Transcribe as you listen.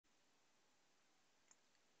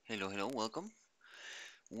Hello, welcome.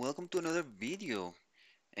 Welcome to another video.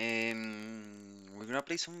 We're gonna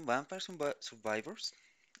play some Vampire Survivors.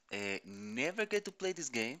 Never get to play this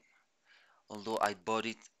game, although I bought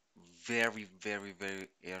it very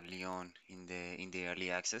early on in the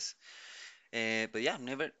early access. But yeah,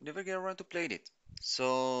 never get around to play it.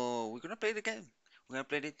 So we're gonna play the game. We're gonna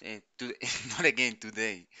play it today, not again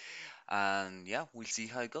today. And yeah, we'll see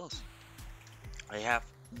how it goes. I have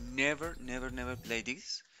never played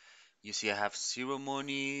this. You see, I have zero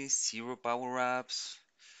money, zero power ups.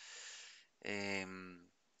 Um,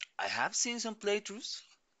 I have seen some playthroughs,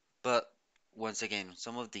 but once again,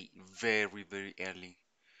 some of the very early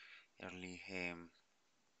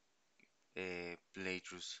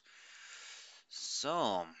playthroughs.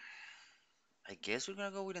 So I guess we're gonna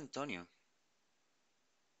go with Antonio.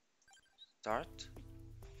 Start.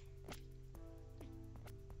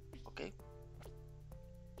 Okay.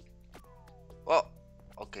 Oh,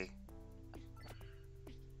 okay.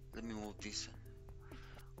 Let me move this.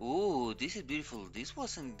 Ooh, this is beautiful. This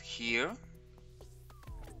wasn't here.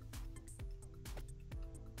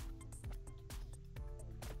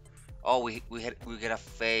 Oh, we got a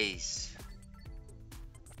face.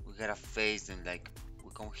 We got a face. Then like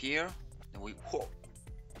we come here, then we whoa.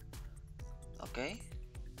 Okay.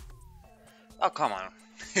 Oh, come on.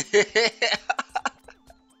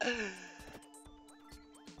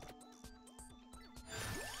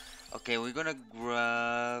 Okay, we're gonna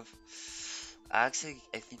grab axe.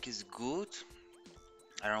 I think is good.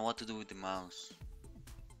 I don't know what to do with the mouse.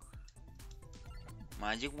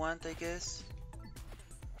 Magic wand, I guess.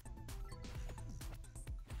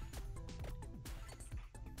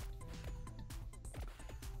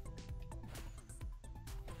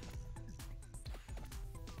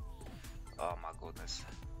 Oh my goodness.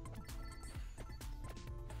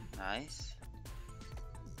 Nice.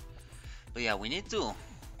 But yeah, we need to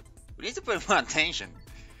pay more attention.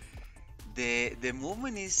 The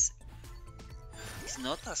movement is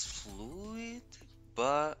not as fluid,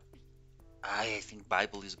 but I think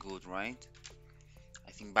Bible is good, right?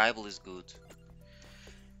 I think Bible is good.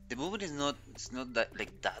 The movement is not it's not that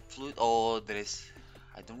like that fluid. Oh, there is.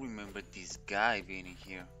 I don't remember this guy being in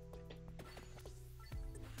here.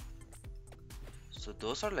 So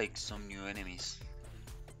those are like some new enemies.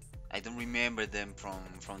 I don't remember them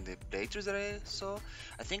from the playthroughs that I saw.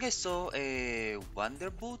 I think I saw a Wonder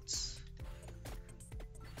Boots.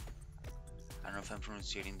 I don't know if I'm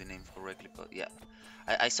pronouncing the name correctly, but yeah,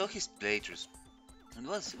 I saw his playthroughs. And it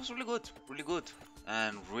was really good,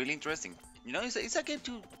 and really interesting. It's a game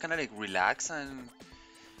to kind of like relax and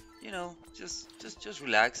just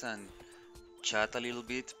relax and chat a little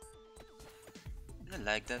bit. I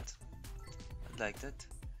like that. I like that.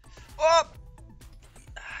 Oh,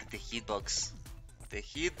 the hitbox, the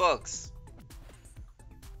hitbox.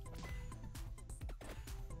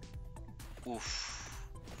 Oof.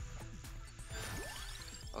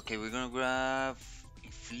 Okay, we're gonna grab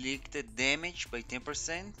inflicted damage by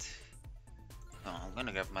 10%. No, I'm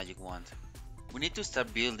gonna grab magic wand. We need to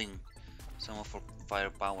start building some of our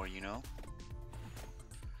firepower.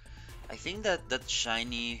 I think that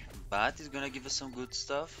shiny bat is gonna give us some good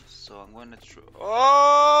stuff, so I'm gonna try.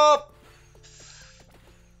 Oh!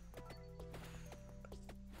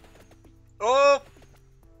 Oh!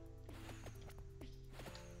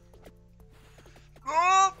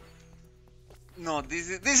 Oh! No, this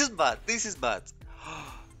is bad. This is bad.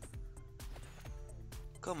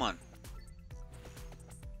 Come on.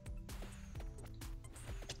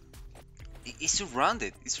 He's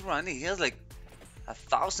surrounded. He's surrounded. He has like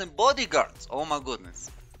 1,000 bodyguards. Oh my goodness.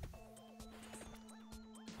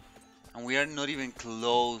 And we are not even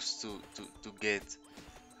close to get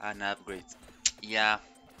an upgrade. Yeah,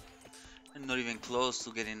 I'm not even close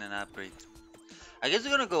to getting an upgrade. I guess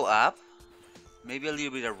we're gonna go up, maybe a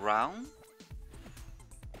little bit around.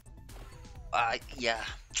 Yeah,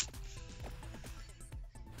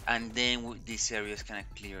 and then this area is kind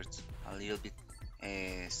of cleared a little bit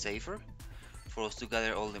safer for us to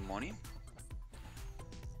gather all the money.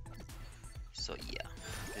 So yeah,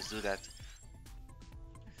 let's do that.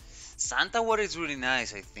 Santa water is really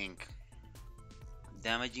nice, I think.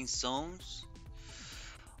 Damaging zones,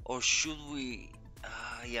 or should we?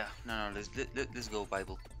 Yeah, no. Let's go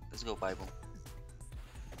Bible. Let's go Bible.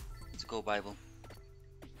 Let's go Bible.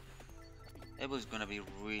 It was gonna be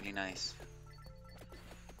really nice.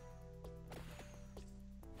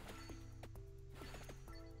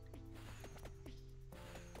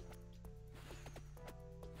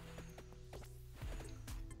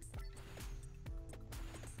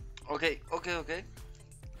 Okay.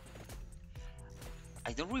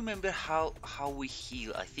 I don't remember how we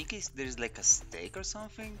heal. I think there's like a stake or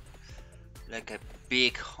something, like a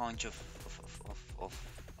big hunch of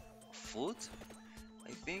food,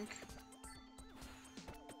 I think.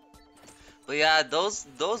 But yeah,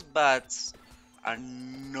 those bats are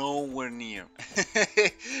nowhere near.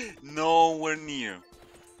 Nowhere near.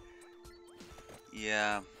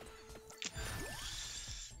 Yeah.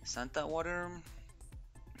 Santa water.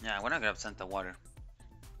 Yeah, I wanna grab Santa water.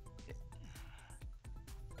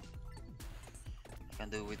 I can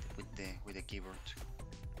do it with the keyboard.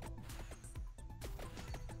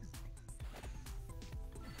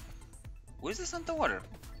 Where's the Santa water?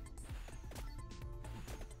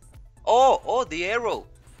 Oh, the arrow.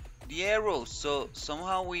 The arrow. So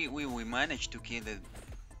somehow we managed to kill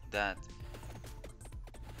that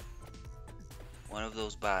one of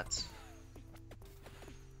those bats.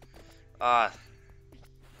 Ah.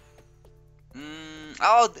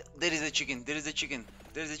 Oh, there is a chicken. There is a chicken.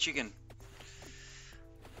 There is a chicken.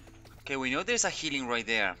 Okay, we know there's a healing right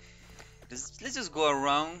there. Let's just go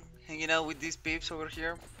around hanging out with these peeps over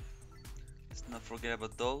here. Let's not forget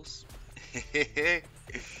about those.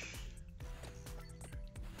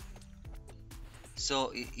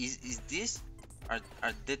 So is this are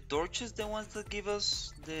the torches the ones that give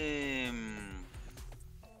us the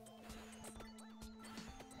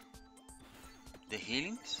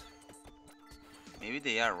healings? Maybe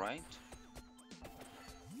they are, right?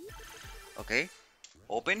 Okay,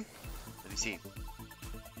 open. Let me see.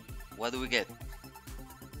 What do we get?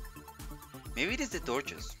 Maybe it is the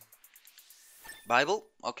torches. Bible?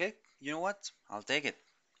 Okay, you know what? I'll take it.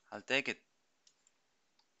 I'll take it.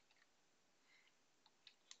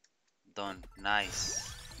 Done.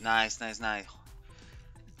 Nice. Nice, nice, nice.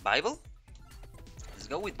 Bible? Let's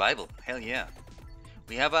go with Bible. Hell yeah.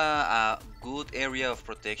 We have a good area of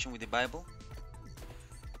protection with the Bible.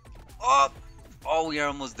 Oh! Oh, we are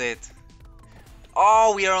almost dead.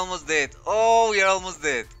 Oh, we are almost dead. Oh, we are almost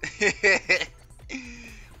dead.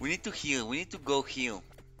 We need to heal. We need to go heal.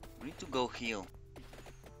 We need to go heal.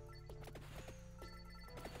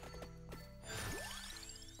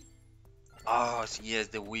 Oh, yes,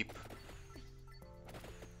 the whip.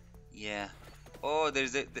 Yeah. Oh,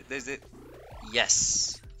 there's a.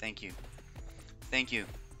 Yes. Thank you. Thank you.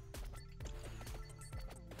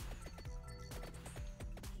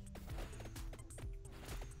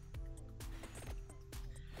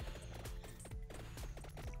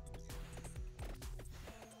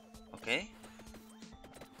 Okay.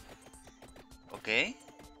 Okay.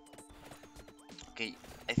 Okay.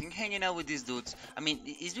 I think hanging out with these dudes, I mean,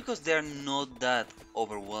 it's because they're not that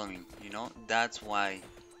overwhelming, you know? That's why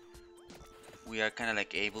we are kind of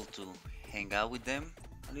like able to hang out with them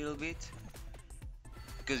a little bit.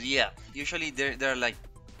 Because yeah, usually they're like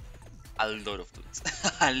a lot of dudes.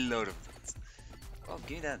 A lot of dudes. Oh,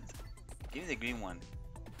 give me that. Give me the green one.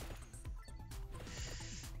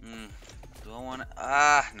 Do I wanna?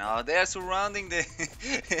 Ah, no, they are surrounding the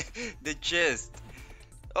the chest.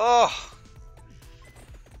 Oh,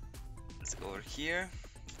 let's go over here,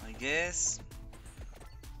 I guess.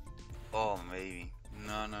 Oh, maybe.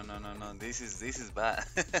 No, no, no, no, no. This is bad.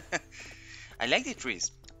 I like the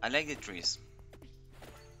trees. I like the trees.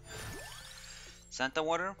 Santa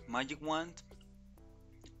water, magic wand,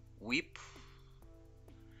 whip.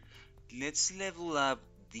 Let's level up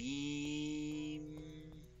the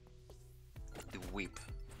whip.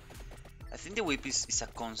 I think the whip is a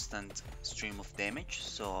constant stream of damage,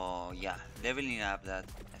 so yeah, leveling up that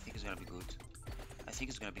I think is gonna be good. I think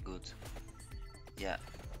it's gonna be good. Yeah.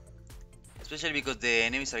 Especially because the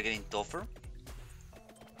enemies are getting tougher.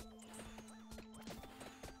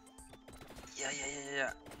 Yeah, yeah, yeah,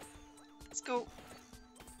 yeah. Let's go.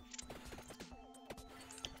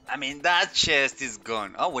 I mean, that chest is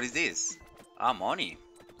gone. Oh, what is this? Ah, money.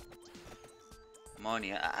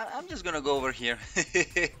 Money. I'm just gonna go over here. Just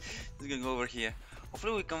gonna go over here.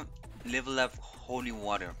 Hopefully we can level up holy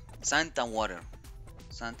water. Santa water.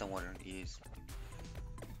 Santa water is...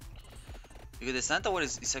 Because the Santa water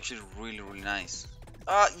is actually really, really nice.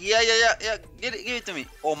 Yeah, yeah, yeah, yeah. Give it to me.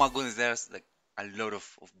 Oh my goodness, there's like a lot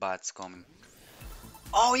of bats coming.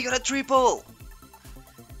 Oh, we got a triple!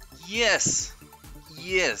 Yes!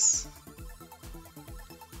 Yes!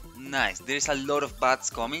 Nice. There's a lot of bats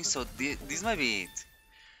coming, so this might be it.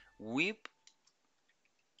 Whip.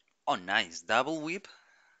 Oh, nice. Double whip.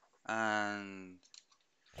 And...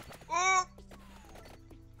 Oh!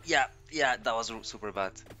 Yeah, yeah, that was super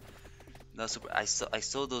bad. That was super... I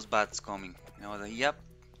saw those bats coming. And I was like, yep.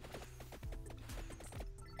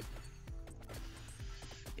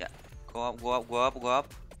 Yeah. Go up, go up, go up, go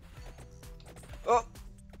up. Oh!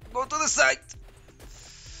 Go to the side!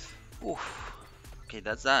 Oof. Okay,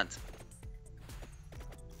 that's that.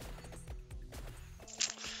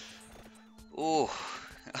 Oh,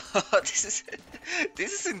 this is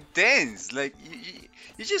this is intense. Like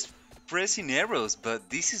you just pressing arrows, but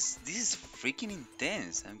this is freaking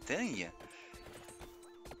intense. I'm telling you,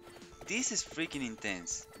 this is freaking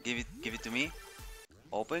intense. Give it to me.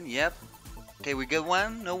 Open. Yep. Okay, we get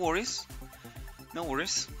one. No worries. No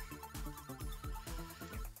worries.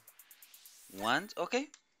 Wand. Okay,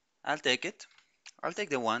 I'll take it. I'll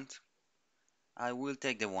take the wand. I will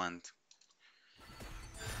take the wand.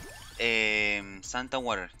 Santa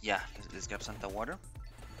water. Yeah, let's grab Santa water.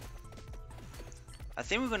 I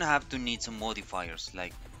think we're gonna have to need some modifiers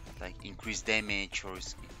like increase damage or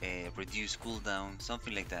reduce cooldown,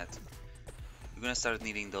 something like that. We're gonna start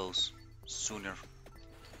needing those sooner,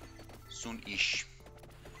 soon-ish.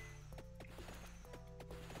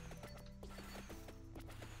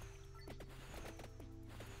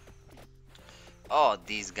 Oh,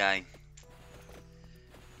 this guy.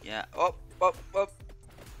 Yeah. Up, up, up.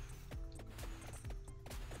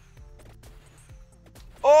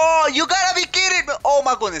 Oh, you gotta be kidding me! Oh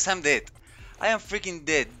my goodness, I'm dead. I am freaking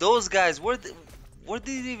dead. Those guys, where did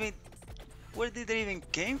it even, where did they even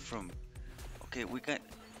came from? Okay, we can.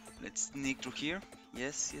 Let's sneak through here.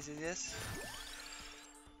 Yes, yes, yes, yes.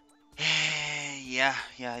 Yeah,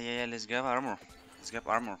 yeah, yeah, yeah. Let's grab armor. Let's grab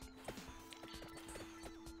armor.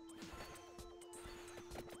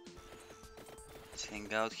 Let's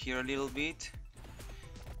hang out here a little bit.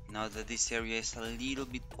 Now that this area is a little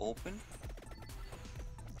bit open.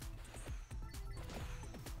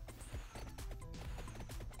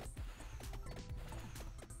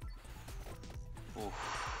 Oof.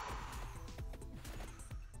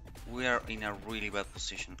 We are in a really bad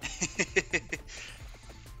position.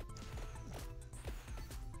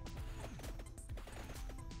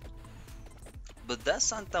 But that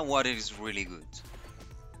Santa water is really good.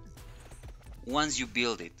 Once you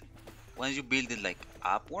build it. Once you build it like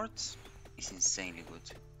upwards, it's insanely good.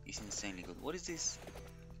 It's insanely good. What is this?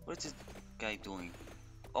 What is this guy doing?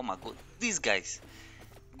 Oh my god, these guys.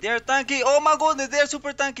 They're tanky. Oh my goodness, they're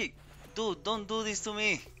super tanky. Dude, don't do this to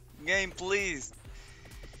me. Game, please.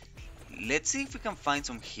 Let's see if we can find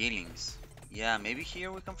some healings. Yeah, maybe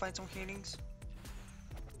here we can find some healings.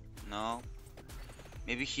 No.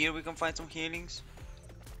 Maybe here we can find some healings.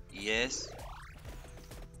 Yes.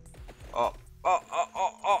 Oh, oh, oh,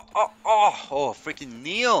 oh, oh, oh, oh, oh, freaking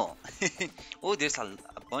Neil. Oh, there's a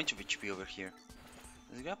bunch of HP over here.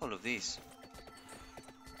 Let's grab all of these.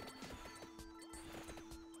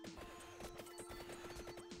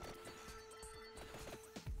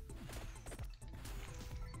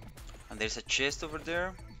 And there's a chest over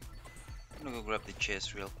there. I'm gonna go grab the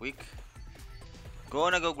chest real quick.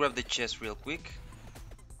 Gonna go grab the chest real quick.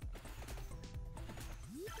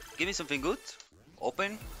 Give me something good.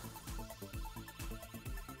 Open.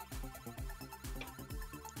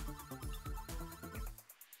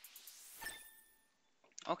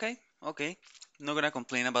 Okay, okay. Not gonna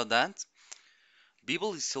complain about that.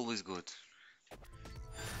 Beeble is always good.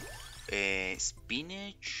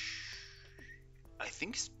 Spinach. I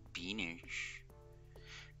think spinach.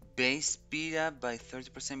 Base speed up by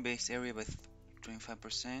 30%, base area by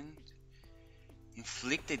 25%.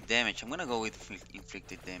 Inflicted damage. I'm gonna go with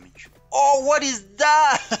inflicted damage. Oh, what is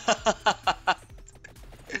that?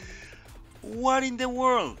 What in the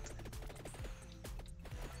world?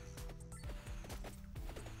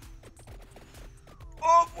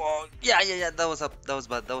 Oh, oh, yeah, yeah, yeah. That was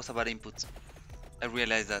bad. That was a bad input. I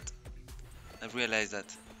realized that. I realized that.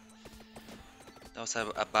 That was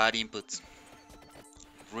a bad input.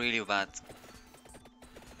 Really bad.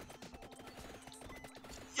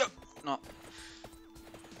 Yo, no.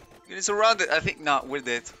 Getting surrounded. I think no. We're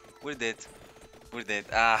dead. We're dead. We're dead.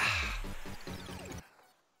 Ah.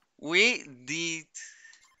 We did.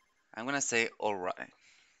 I'm gonna say all right.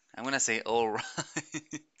 I'm gonna say all right.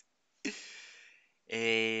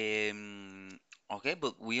 Okay,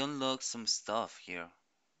 but we unlocked some stuff here.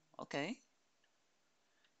 Okay,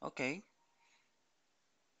 okay,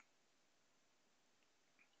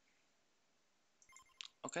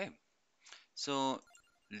 okay. So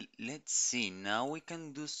let's see. Now we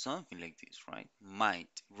can do something like this, right?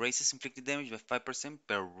 Might raises inflicted damage by 5%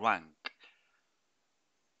 per rank.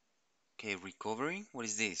 Okay, recovery. What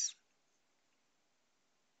is this?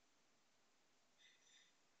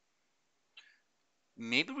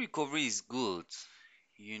 Maybe recovery is good,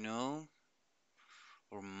 you know,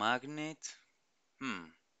 or magnet. Hmm.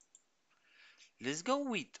 Let's go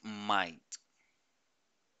with might.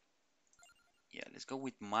 Yeah, let's go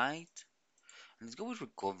with might. Let's go with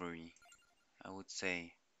recovery, I would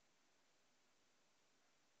say.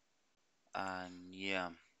 And yeah.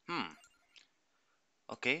 Hmm.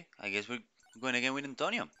 Okay, I guess we're going again with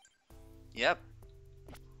Antonio. Yep.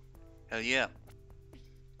 Hell yeah.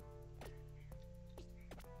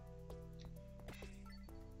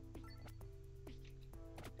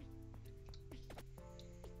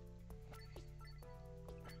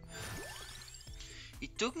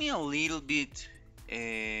 It took me a little bit.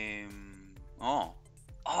 Oh.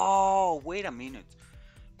 Oh, wait a minute.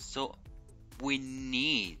 So we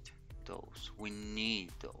need those. We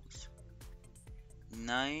need those.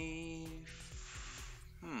 Knife.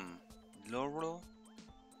 Laurel.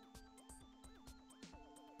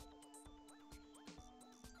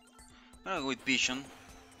 I'm gonna go with vision.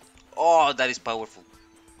 Oh, that is powerful.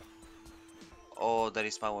 Oh, that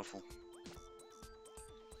is powerful.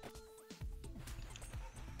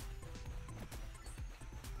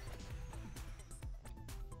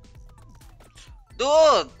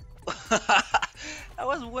 Dude! I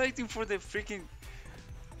was waiting for the freaking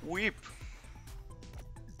whip.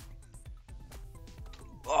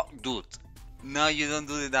 Oh, dude. Now you don't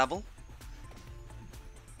do the double?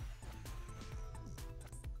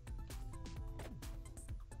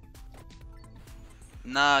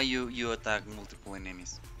 Now you attack multiple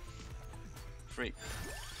enemies. Free.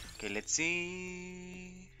 Okay, let's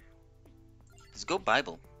see. Let's go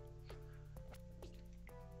Bible.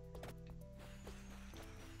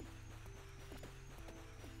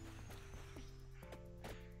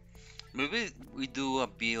 Maybe we do a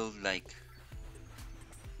build like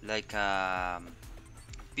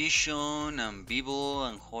Vision and Bible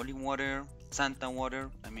and Holy Water, Santa Water.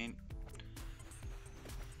 I mean,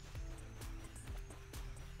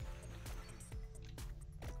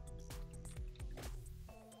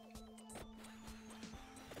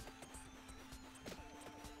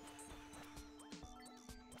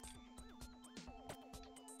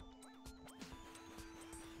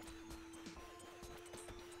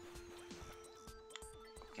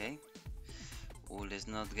 okay. Oh, let's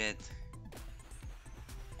not get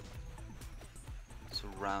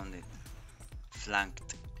surrounded,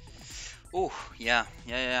 flanked. Oh, yeah,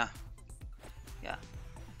 yeah, yeah, yeah.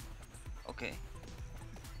 Okay.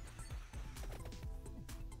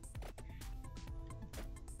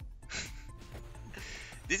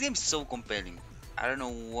 This game is so compelling. I don't know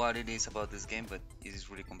what it is about this game, but it is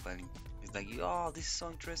really compelling. It's like, oh, this is so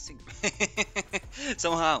interesting.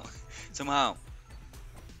 Somehow, somehow.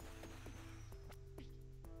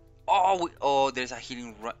 Oh, oh, there's a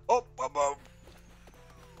healing right. Oh,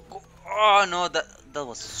 oh no, that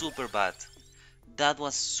was super bad. That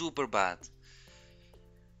was super bad.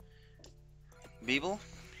 Beeble?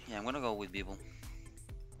 Yeah, I'm gonna go with Beeble.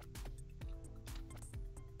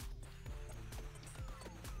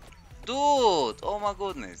 Dude! Oh my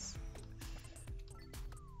goodness.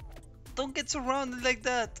 Don't get surrounded like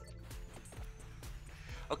that.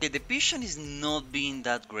 Okay, the vision is not being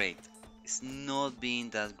that great. It's not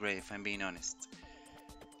being that great, if I'm being honest.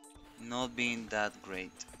 Not being that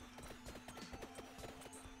great.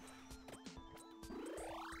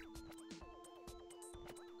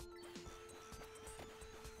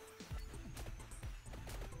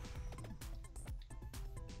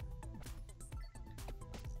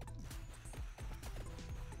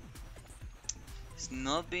 It's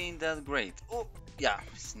not being that great. Oh, yeah,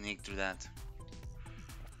 sneak through that.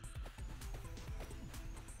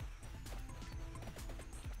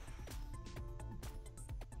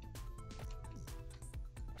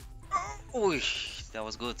 Oh, that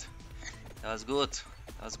was good. That was good.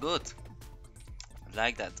 That was good. I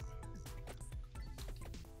like that.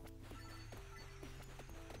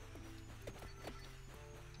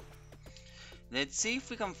 Let's see if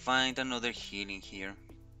we can find another healing here.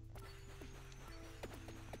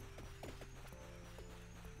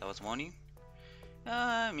 That was money.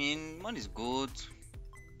 I mean, money's good.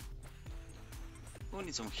 We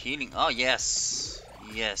need some healing. Oh, yes.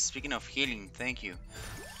 Yes, speaking of healing, thank you.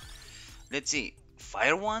 Let's see.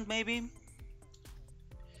 Fire wand, maybe?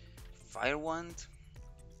 Fire wand?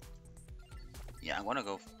 Yeah, I'm gonna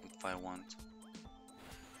go with fire wand.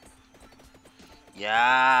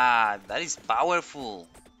 Yeah, that is powerful.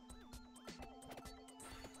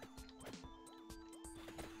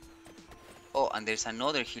 Oh, and there's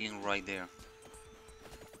another healing right there.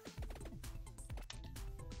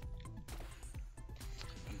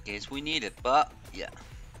 In case we need it, but yeah.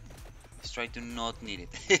 Let's try to not need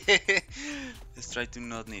it. Let's try to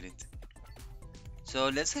not need it. So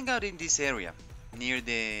let's hang out in this area near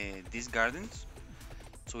these gardens,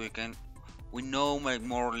 so we know like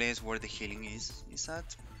more or less where the healing is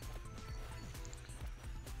at.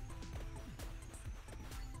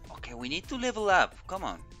 Okay, we need to level up. Come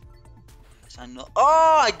on. I know.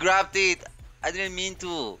 Oh, I grabbed it. I didn't mean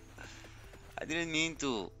to. I didn't mean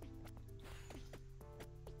to.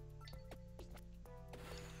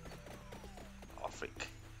 Oh, freak.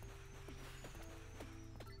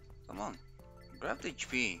 Come on. Grab the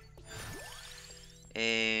HP.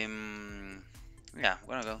 Yeah, I'm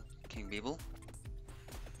gonna go. King Beeble.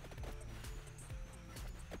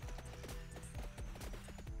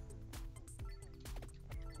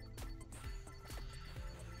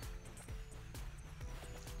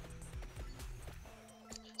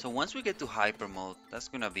 So once we get to hyper mode, that's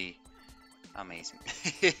gonna be amazing.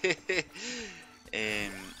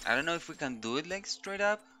 I don't know if we can do it like straight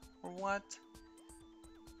up or what.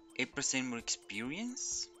 8% more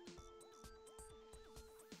experience?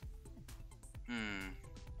 Hmm.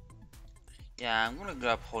 Yeah, I'm gonna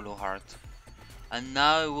grab Hollow Heart. And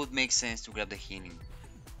now it would make sense to grab the healing.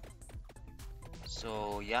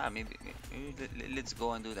 So yeah, maybe let's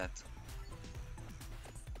go and do that.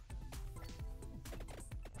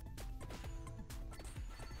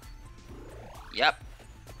 Yep.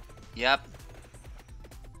 Yep.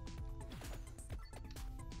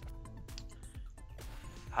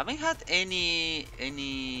 Haven't had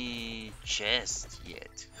any chest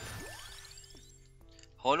yet.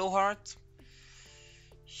 Hollow Heart.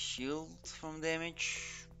 Shield from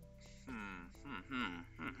damage.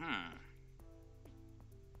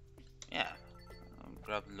 Yeah.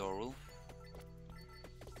 Grab Laurel.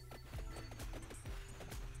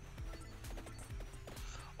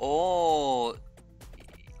 Oh,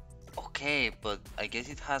 okay, but I guess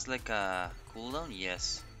it has like a cooldown.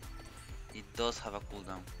 Yes, it does have a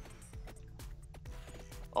cooldown.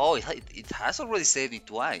 Oh, it has already saved me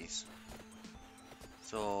twice.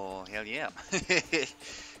 So hell yeah,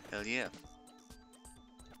 hell yeah.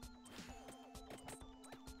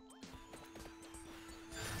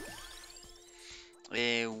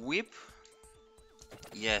 Whip.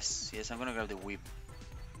 Yes, yes, I'm gonna grab the whip.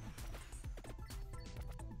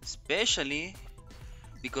 Especially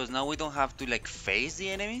because now we don't have to like face the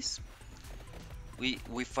enemies.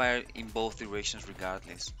 We fire in both directions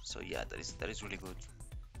regardless. So yeah, that is really good.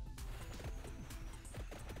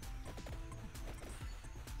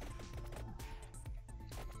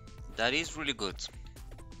 That is really good.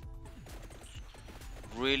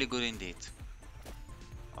 Really good indeed.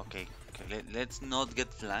 Okay, okay, let's not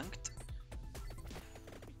get flanked.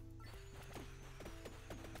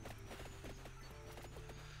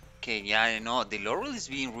 Okay, yeah, I know. The Laurel is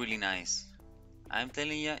being really nice. I'm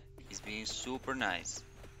telling you, it's being super nice.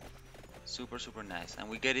 Super, super nice. And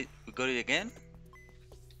we get it. We got it again.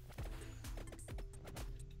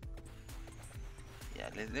 Yeah,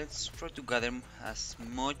 let's try to gather as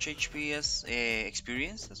much HP as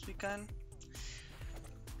experience as we can.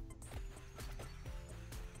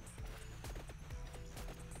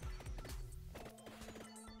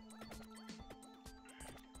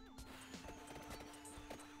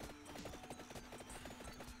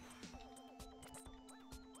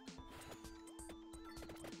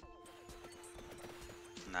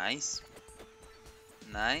 Nice.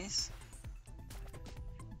 Nice.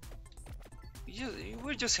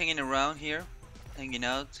 We're just hanging around here. Hanging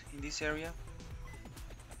out in this area.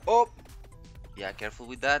 Oh! Yeah, careful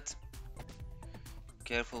with that.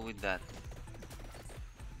 Careful with that.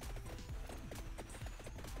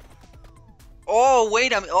 Oh,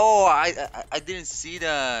 wait a minute. Oh, I didn't see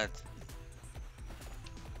that.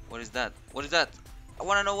 What is that? What is that? I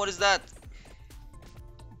want to know what is that.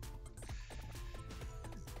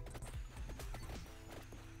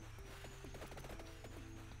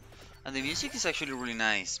 And the music is actually really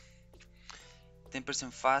nice.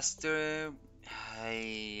 10% faster.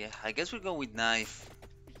 I guess we'll go with knife.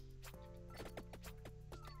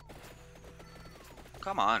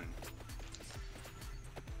 Come on.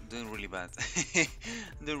 Doing really bad.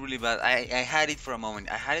 Doing really bad. I had it for a moment.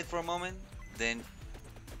 I had it for a moment. Then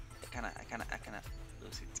I kinda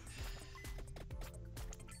lose it.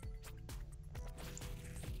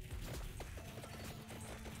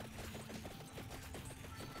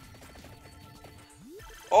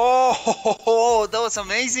 Oh, that was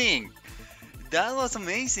amazing. That was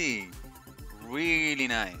amazing. Really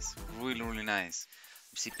nice. Really, really nice.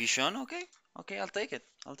 See Pichon? Okay. Okay, I'll take it.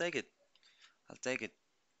 I'll take it. I'll take it.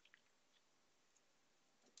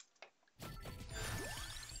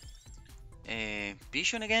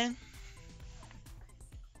 Pichon again?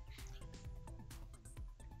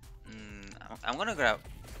 I'm gonna grab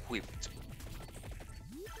Whipped.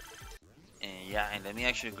 Yeah, and let me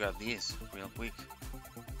actually grab this real quick.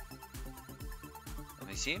 Let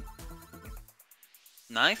me see.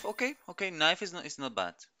 Knife? Okay, okay, knife is not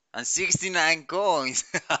bad. And 69 coins.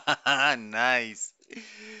 Nice.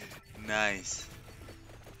 Nice.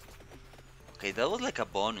 Okay, that was like a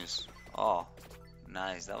bonus. Oh,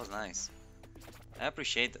 nice. That was nice. I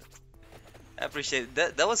appreciate that. I appreciate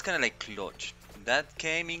that. That was kind of like clutch. That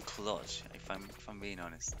came in clutch, if I'm being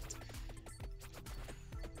honest.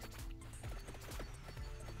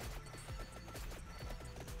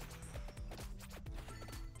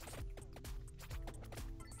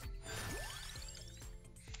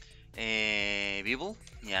 Beeble?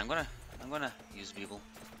 Yeah, I'm gonna use Beeble.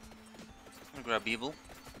 I'm gonna grab Beeble.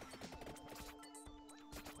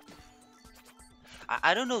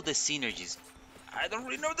 I don't know the synergies. I don't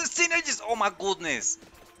really know the synergies. Oh my goodness.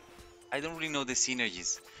 I don't really know the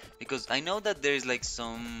synergies because I know that there's like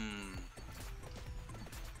some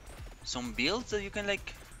builds that you can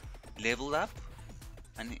like level up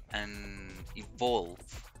and evolve.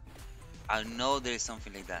 I know there's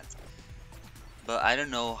something like that, but I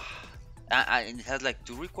don't know. It has like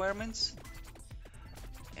two requirements.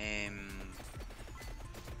 Um,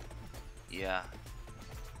 yeah,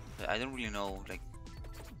 but I don't really know like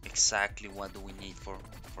exactly what do we need for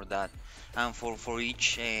that, and for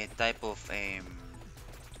each type of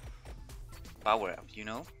power up.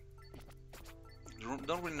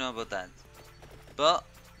 Don't really know about that, but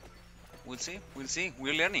we'll see. We'll see.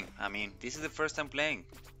 We're learning. I mean, this is the first time playing,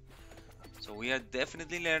 so we are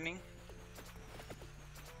definitely learning.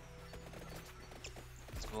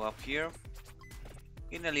 Let's go up here.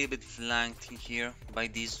 Getting a little bit flanked in here by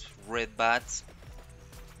these red bats.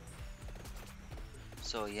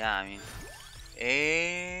 So yeah, I mean,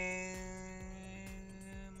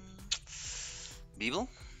 Beeble.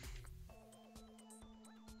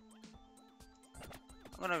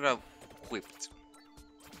 I'm gonna grab Whipped.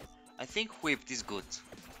 I think Whipped is good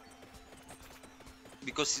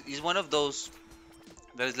because it's one of those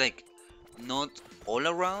that is like not all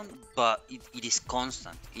around, but it is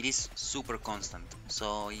constant. It is super constant.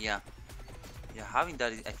 So yeah, having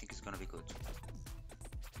that I think is gonna be good.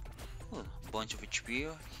 Ooh, bunch of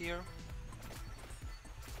HP here.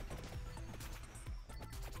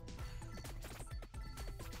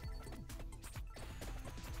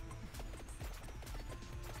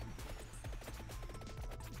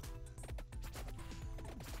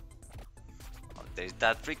 Oh, there's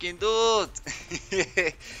that freaking dude.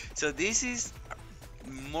 So this is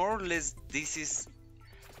more or less this is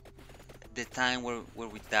the time where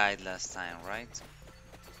we died last time, right?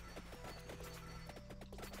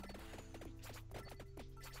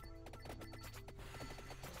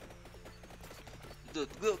 Dude,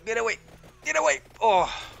 get away! Get away! Oh,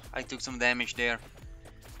 I took some damage there.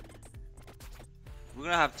 We're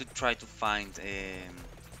gonna have to try to find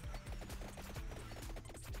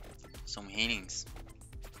some healings.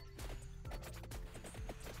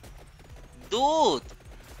 Dude!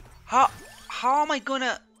 How am I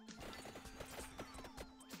gonna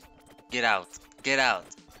get out? Get out!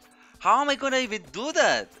 How am I gonna even do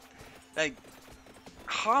that? Like,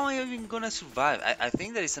 how am I even gonna survive? I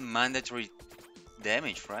think that is a mandatory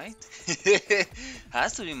damage, right?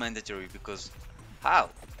 Has to be mandatory because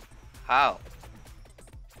how? How?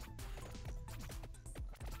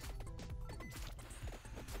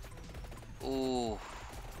 Ooh.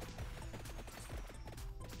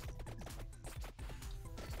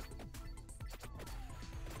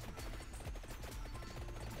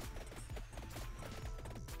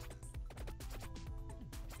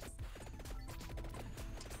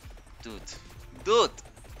 Dude. Dude.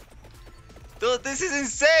 Dude, this is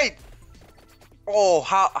insane. Oh,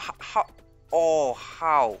 how? Oh,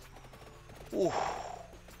 how? Ooh.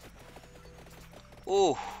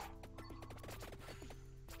 Ooh.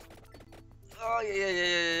 Oh,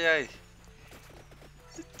 yeah.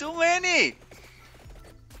 Too many.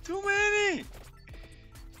 Too many.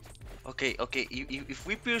 Okay. If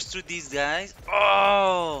we pierce through these guys,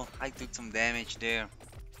 oh, I took some damage there.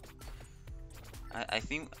 I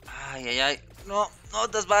think. Ay. No,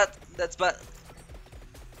 that's bad. That's bad.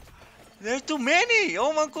 There are too many.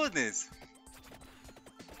 Oh my goodness.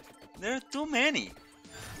 There are too many.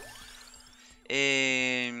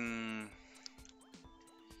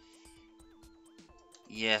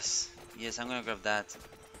 Yes, I'm gonna grab that.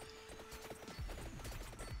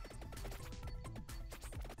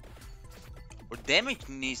 Our damage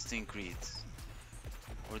needs to increase.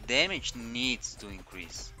 Our damage needs to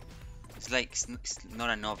increase. It's like it's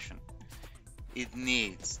not an option. It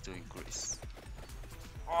needs to increase.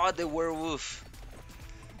 Oh, the werewolf.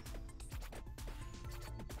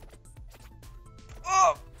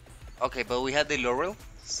 Oh! Okay, but we had the laurel,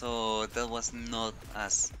 so that was not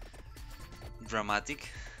as dramatic.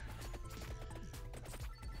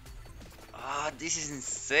 Ah, this is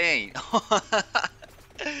insane.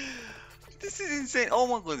 This is insane. Oh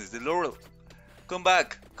my goodness, the Laurel. Come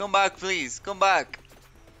back, please. Come back.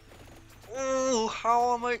 Oh,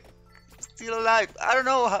 how am I still alive? I don't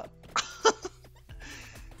know how.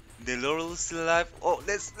 The Laurel is still alive. Oh,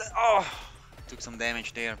 let's. Oh, took some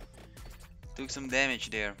damage there. Took some damage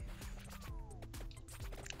there.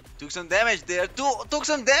 Took some damage there too. Took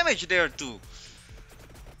some damage there too.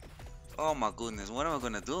 Oh my goodness, what am I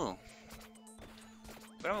gonna do?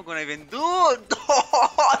 What am I gonna even do?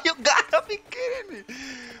 You gotta be kidding me!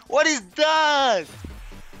 What is that?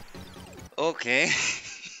 Okay.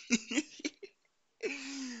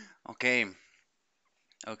 Okay.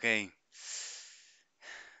 Okay.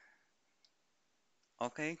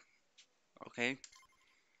 Okay. Okay.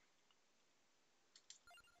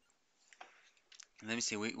 Let me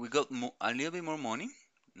see. We got a little bit more money.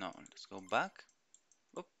 No, let's go back.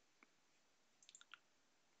 Oop.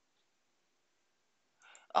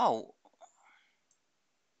 Oh,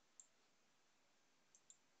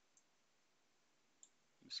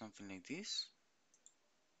 something like this.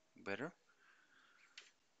 Better.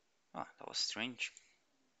 Ah, that was strange.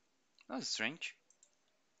 That was strange.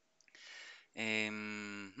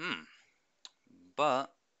 Hmm.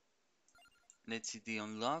 But let's see the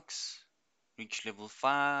unlocks. Reach level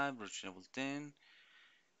 5, reach level 10,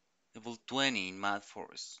 level 20 in Mad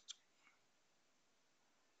Forest.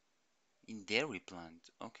 In Dairy Plant,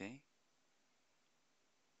 okay.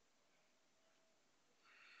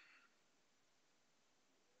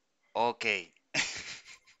 Okay.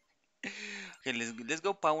 Okay, let's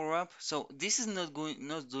go power up. So this is not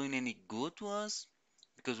doing any good to us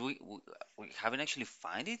because we haven't actually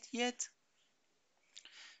find it yet.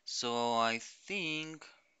 So I think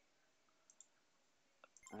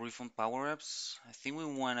refund power ups. I think we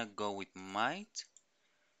wanna go with might,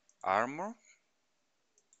 armor.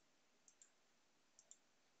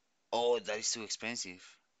 Oh, that is too expensive.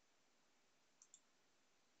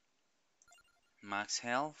 Max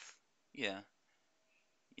health. Yeah,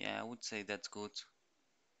 yeah, I would say that's good.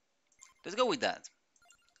 Let's go with that.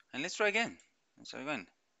 And let's try again. Let's try again.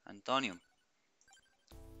 Antonio.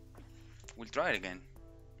 We'll try it again.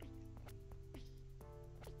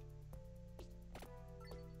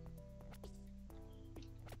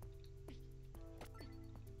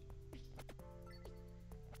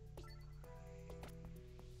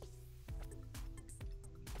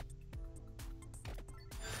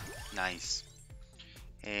 Nice.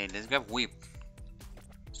 Let's grab whip.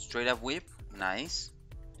 Straight up whip. Nice.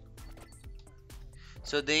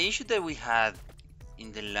 So the issue that we had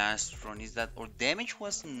in the last run is that our damage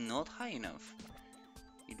was not high enough.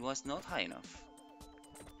 It was not high enough.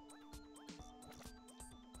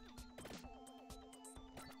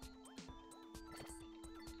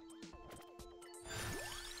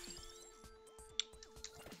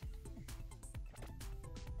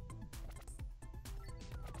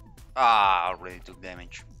 Ah, already took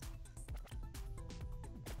damage.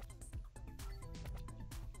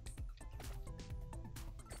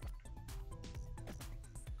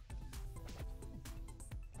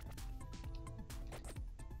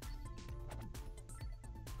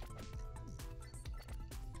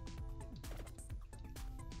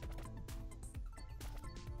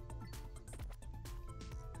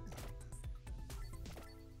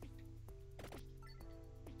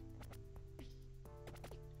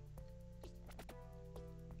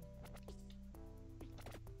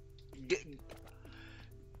 Get,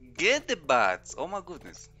 get the bats. Oh my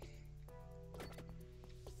goodness.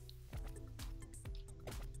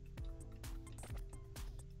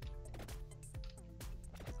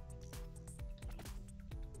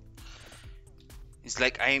 It's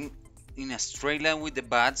like I'm in a straight line with the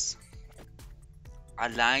bats,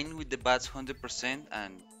 aligned with the bats 100%,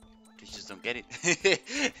 and they just don't get it.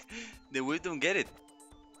 The we don't get it.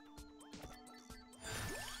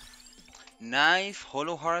 Knife,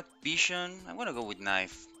 hollow heart, vision. I'm gonna go with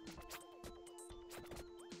knife.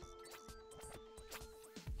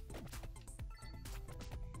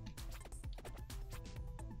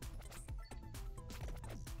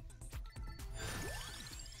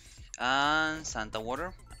 And Santa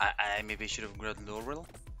Water. I maybe should have grabbed Laurel.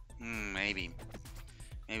 Maybe.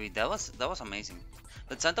 Maybe that was amazing.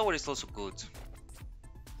 But Santa Water is also good.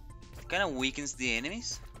 It kind of weakens the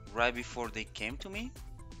enemies right before they came to me.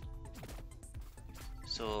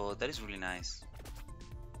 So that is really nice.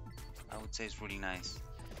 I would say it's really nice.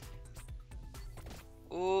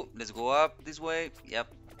 Oh, let's go up this way.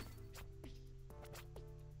 Yep.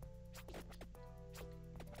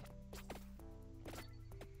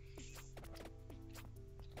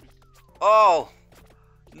 Oh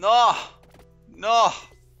no, no!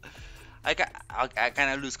 I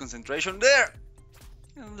kind of lose concentration there.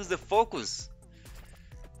 I lose the focus.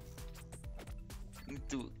 Need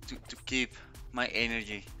to keep my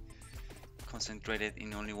energy concentrated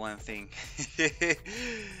in only one thing.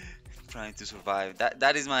 Trying to survive.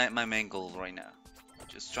 That is my main goal right now.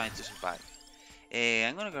 Just trying to survive.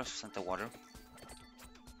 I'm gonna go for Santa Water.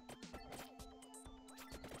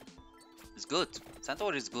 It's good. Santa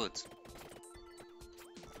Water is good.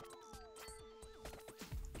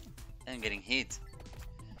 I'm getting hit.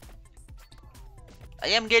 I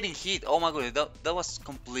am getting hit. Oh my god, that was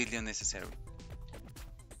completely unnecessary.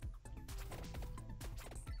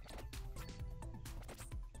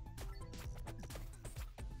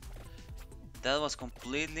 That was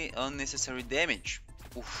completely unnecessary damage.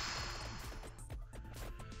 Oof.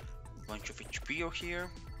 Bunch of HP over here.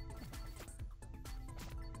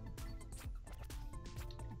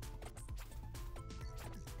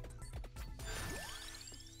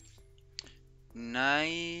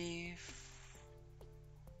 Knife.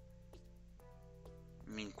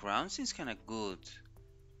 I mean, crown seems kind of good.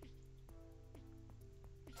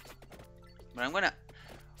 But I'm gonna.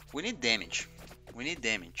 We need damage. We need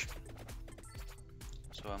damage.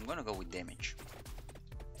 So I'm gonna go with damage.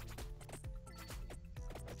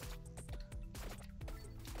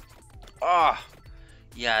 Ah,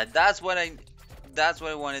 yeah, that's what I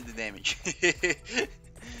wanted, the damage.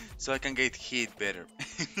 So I can get hit better.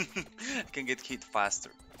 I can get hit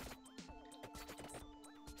faster.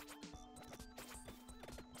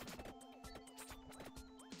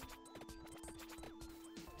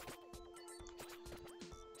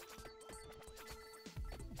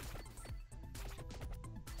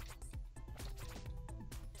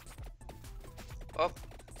 Up,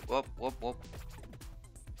 up, up, up.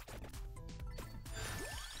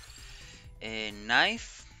 A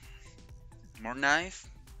knife. More knife.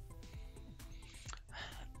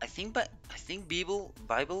 I think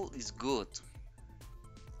Bible is good.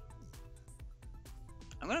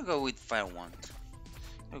 I'm gonna go with Fire Wand.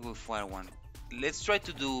 I'm gonna go with Fire Wand. Let's try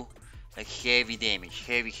to do like heavy damage,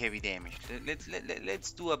 heavy damage.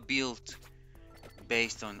 Let's do a build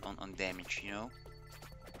based on damage, you know?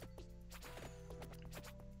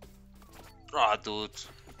 Oh, dude.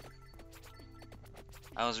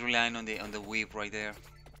 I was relying on the whip right there.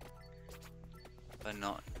 But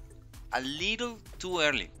no. A little too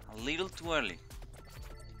early. A little too early.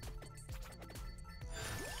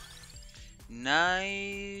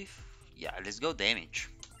 Knife. Yeah, let's go damage.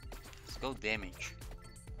 Let's go damage.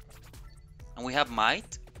 And we have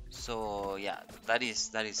might. So yeah, that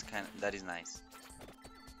is nice.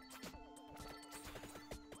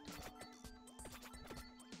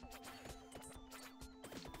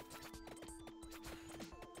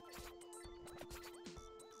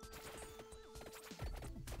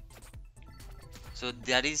 So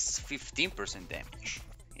that is 15% damage,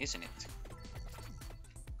 isn't it?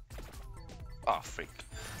 Oh, freak.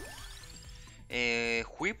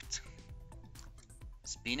 Whipped.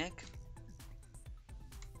 Spinek.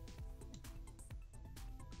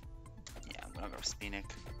 Yeah, I'm gonna go Spinek.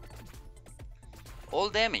 All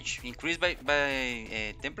damage increased by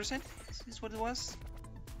 10%? Is what it was?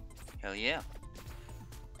 Hell yeah.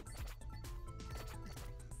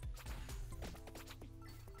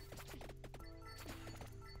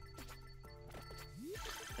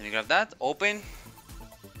 Let me grab that. Open.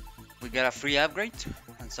 We got a free upgrade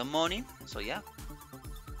and some money. So yeah.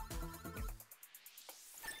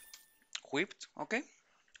 Whipped. Okay.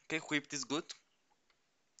 Okay, whipped is good.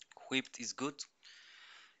 Whipped is good.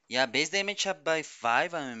 Yeah, base damage up by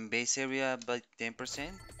 5 and base area up by 10%.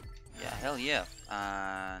 Yeah, hell yeah.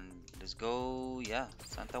 And let's go, yeah,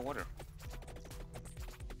 Santa Water.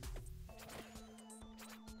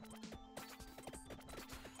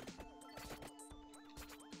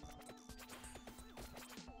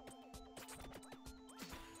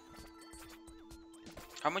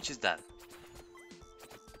 How much is that?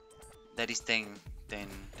 That is 10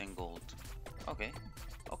 gold. Okay,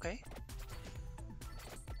 okay.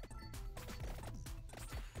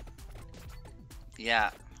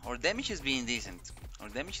 Yeah, our damage is being decent. Our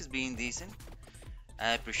damage is being decent.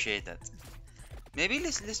 I appreciate that. Maybe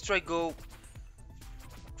let's try go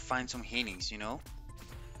find some healings, you know?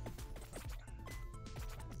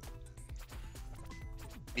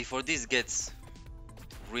 Before this gets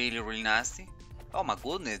really nasty. Oh my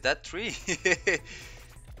goodness, that tree.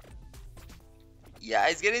 Yeah,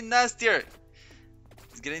 it's getting nastier.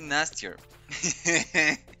 It's getting nastier.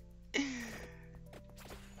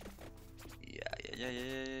 Yeah,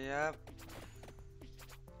 yeah.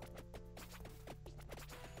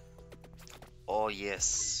 Oh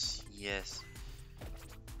yes, yes.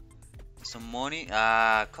 Some money.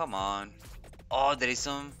 Ah, come on. Oh, there is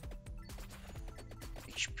some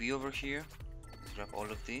HP over here. Let's grab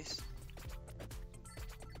all of these.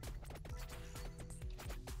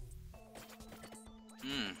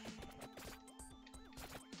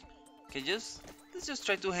 Okay, let's just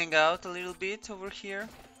try to hang out a little bit over here.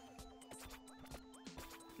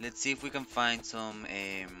 Let's see if we can find some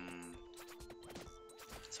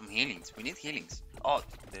healings. We need healings. Oh,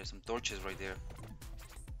 there's some torches right there.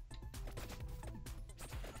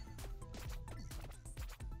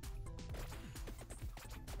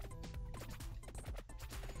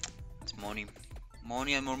 It's money.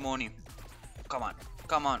 Money and more money. Come on.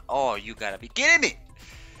 Come on. Oh, you gotta be kidding me.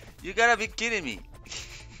 You gotta be kidding me.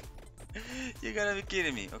 You gotta be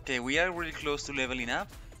kidding me. Okay, we are really close to leveling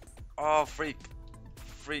up. Oh, freak.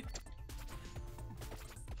 Freak.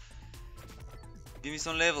 Give me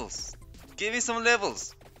some levels. Give me some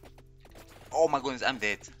levels. Oh my goodness, I'm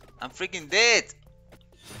dead. I'm freaking dead.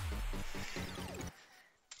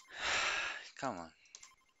 Come on.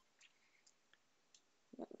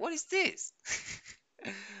 What is this?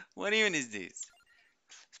 What even is this?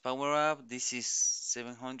 Power up. This is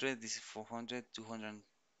 700. This is 400.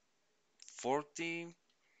 240.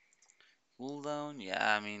 Cooldown.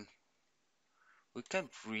 Yeah, I mean, we can't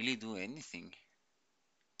really do anything.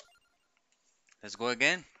 Let's go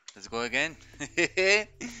again. Let's go again.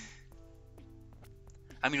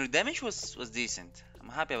 I mean, our damage was decent. I'm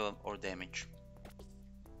happy about our damage.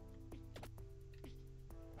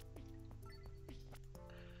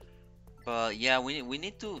 But yeah, we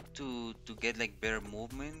need to get like better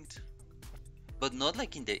movement, but not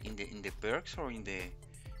like in the perks or in the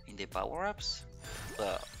power ups.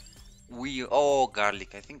 But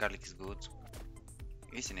garlic. I think garlic is good,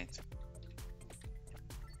 isn't it?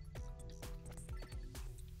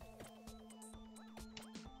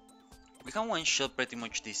 We can one-shot pretty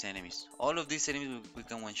much these enemies. All of these enemies we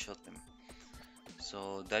can one-shot them.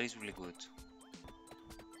 So that is really good.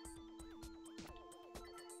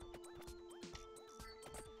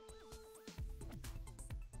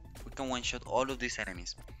 We can one-shot all of these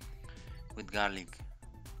enemies with garlic.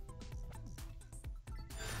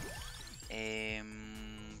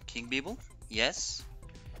 King Beeble? Yes.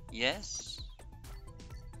 Yes.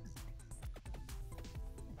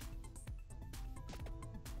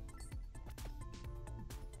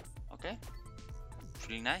 Okay.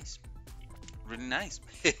 Really nice. Really nice.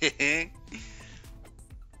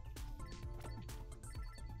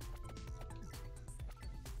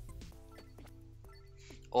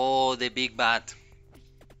 Oh, the big bat.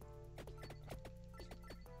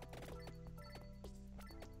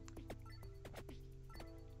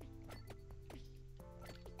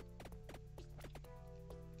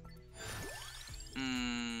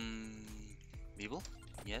 Bible?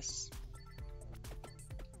 Yes.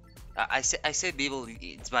 I said Bible.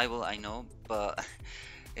 It's Bible. I know, but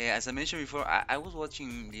as I mentioned before, I was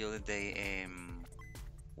watching the other day.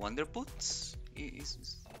 Wonderputs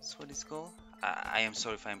is what it's called. I am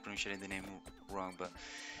sorry if I'm pronouncing the name wrong, but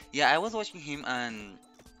yeah, I was watching him and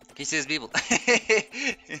he says Bible.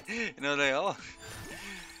 And I was like, oh,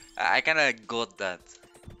 I kind of got that.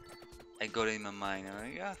 I got it in my mind. I'm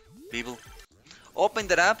like, yeah, Bible. Open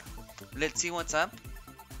that up. Let's see what's up.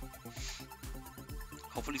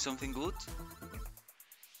 Hopefully something good.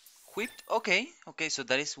 Whipped. Okay, okay. So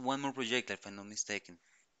that is one more projectile, if I'm not mistaken,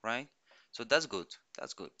 right? So that's good.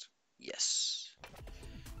 That's good. Yes.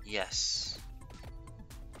 Yes.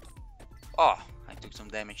 Oh, I took some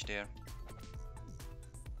damage there.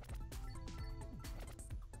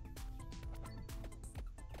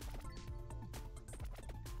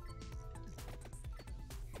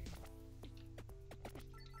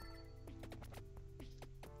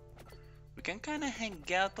 We can kind of hang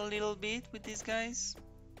out a little bit with these guys.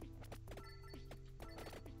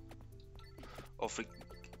 Oh, freak.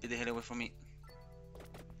 Get the hell away from me.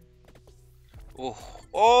 Oh.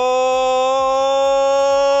 Oh!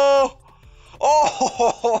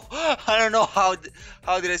 Oh! I don't know how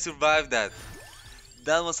did I survive that.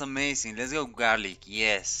 That was amazing. Let's go garlic.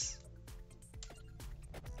 Yes.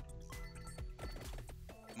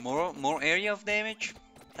 More area of damage?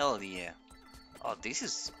 Hell yeah. Oh, this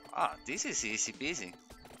is easy peasy.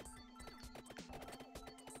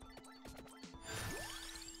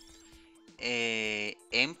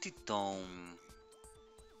 Empty tome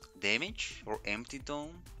damage or empty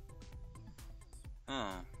tome?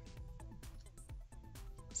 Huh.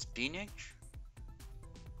 Spinach?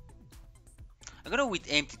 I'm gonna go with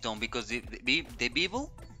empty tome because the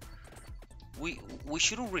beetle we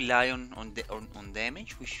shouldn't rely on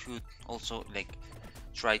damage. We should also like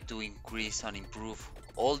try to increase and improve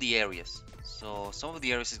all the areas. So some of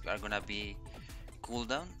the areas are gonna be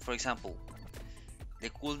cooldown. For example, The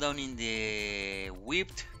cooldown in the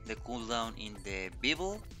whipped, the cooldown in the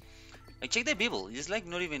Bibble. I checked the Bibble, it's like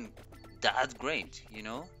not even that great, you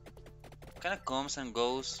know? Kinda comes and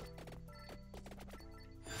goes.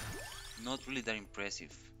 Not really that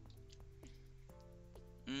impressive.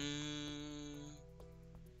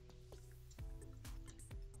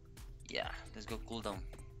 Yeah, let's go cooldown.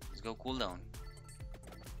 Let's go cooldown.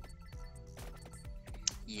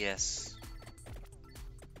 Yes.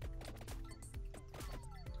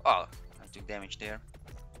 Oh, I took damage there.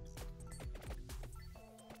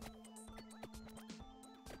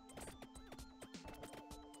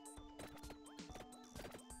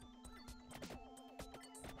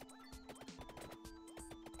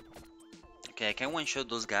 Okay, I can one-shot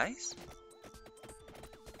those guys.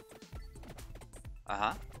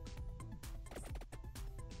 Uh-huh.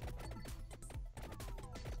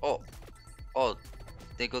 Oh, oh,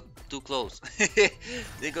 they got too close.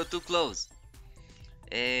 They got too close.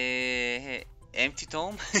 Empty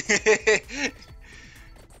tome.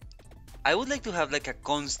 I would like to have like a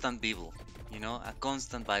constant Bible, you know, a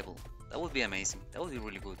constant Bible. That would be amazing. That would be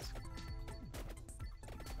really good.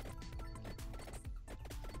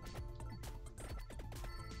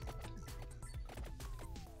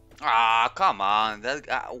 Ah, come on. That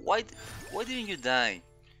why didn't you die?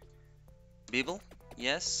 Bible?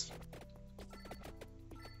 Yes.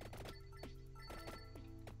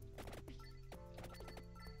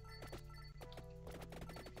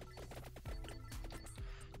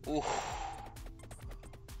 Ooh.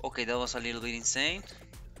 Okay, that was a little bit insane.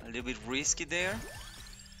 A little bit risky there.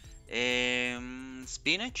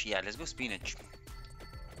 Spinach? Yeah, let's go spinach.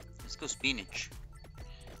 Let's go spinach.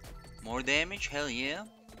 More damage? Hell yeah.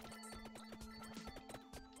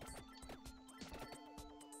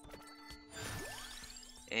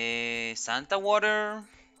 Santa water.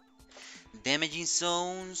 Damaging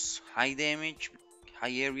zones. High damage.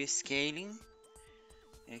 High area scaling.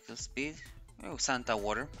 Vehicle speed. Oh, Santa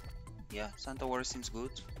water. Yeah, Santa water seems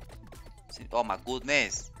good. Oh my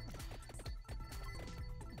goodness.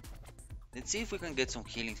 Let's see if we can get some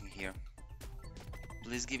healings in here.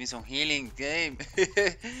 Please give me some healing, game.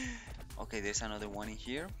 Okay, there's another one in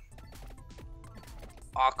here.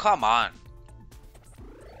 Oh, come on.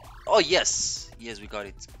 Oh, yes. Yes, we got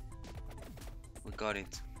it. We got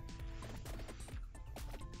it.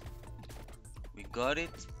 We got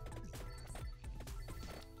it.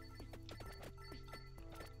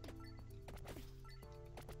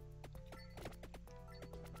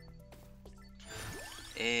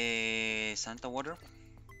 Santa water.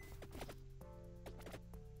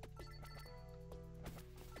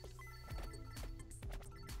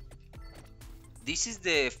 This is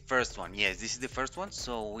the first one. Yes, this is the first one.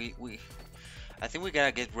 So I think we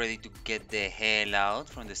gotta get ready to get the hell out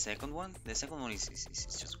from the second one. The second one is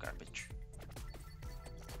just garbage.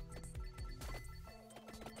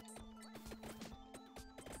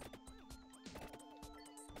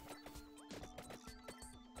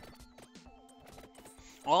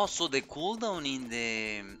 Also, the cooldown in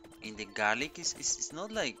the garlic is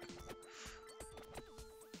not like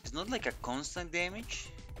a constant damage.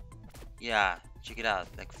 Yeah, check it out.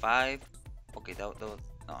 Like 5. Okay, that no,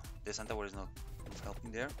 the Santa War is not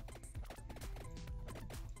helping there.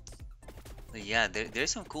 But yeah,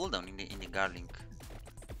 there's some cooldown in the garlic.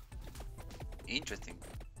 Interesting.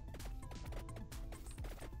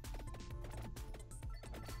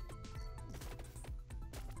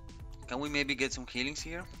 Can we maybe get some healings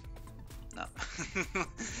here?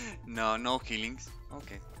 No. No healings.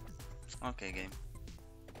 Okay. Okay, game.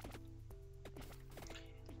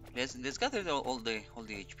 Let's gather all the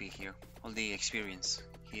HP here, all the experience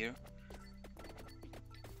here.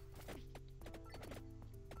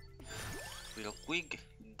 Real quick,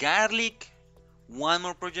 garlic, one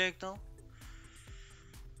more projectile.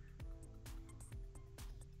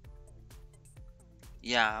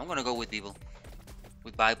 Yeah, I'm gonna go with Bible.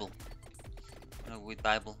 With Bible. No, with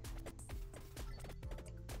Bible.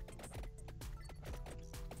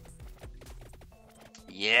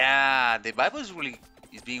 Yeah, the Bible is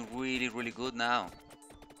being really good now.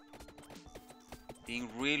 Being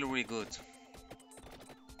really good.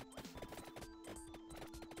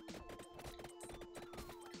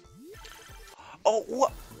 Oh,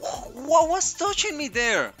 what was touching me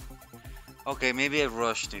there? Okay, maybe I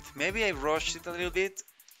rushed it. Maybe I rushed it a little bit.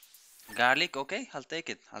 Garlic, okay, I'll take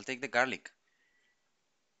it. I'll take the garlic.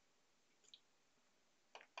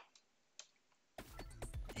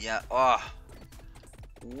 Yeah, oh.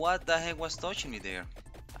 What the heck was touching me there?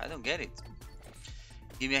 I don't get it.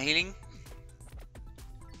 Give me a healing.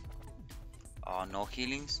 Oh, no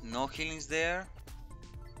healings. No healings there.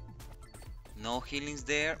 No healings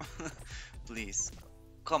there. Please.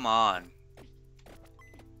 Come on.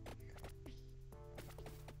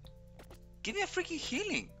 Give me a freaking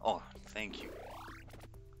healing. Oh, thank you.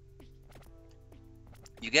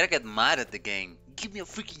 You gotta get mad at the game. Give me a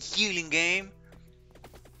freaking healing game.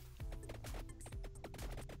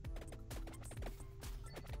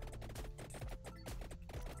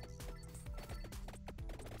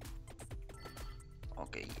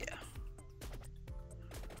 Okay, yeah.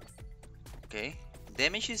 Okay.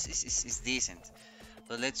 Damage is decent.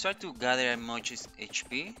 But let's try to gather as much as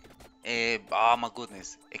HP. Oh my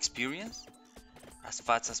goodness. Experience as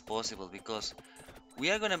fast as possible because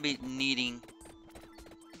we are gonna be needing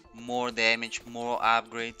more damage, more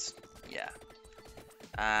upgrades. Yeah.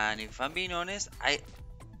 And if I'm being honest,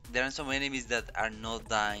 there are some enemies that are not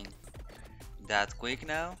dying that quick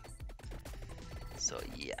now. So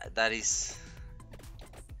yeah, that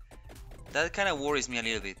kind of worries me a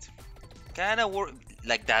little bit. Kind of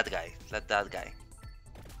like that guy.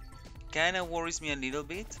 Kind of worries me a little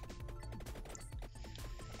bit.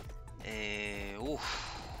 Oof.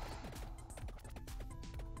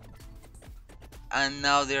 And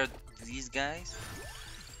now there are these guys.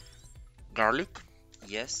 Garlic.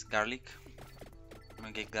 Yes, garlic. I'm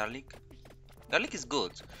gonna get garlic. Garlic is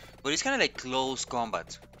good, but it's kind of like close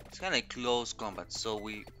combat. It's kind of like close combat, so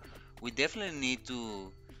we definitely need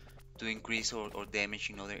to increase our damage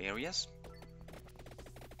in other areas.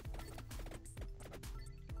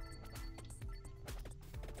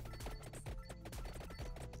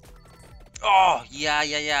 Oh yeah,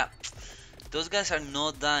 yeah, yeah. Those guys are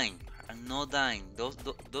not dying. Are not dying.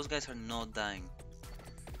 Those guys are not dying.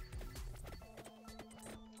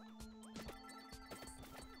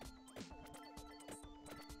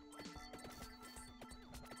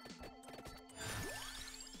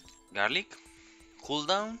 Garlic.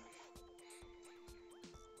 Cooldown.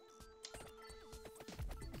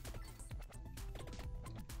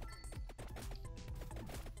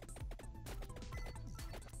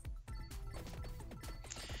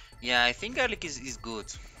 Yeah, I think garlic is good.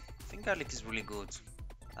 I think garlic is really good.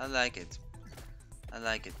 I like it. I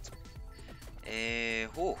like it.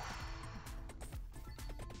 Oh.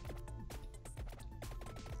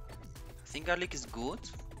 I think garlic is good.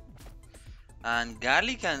 And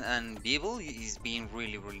garlic and beetle is being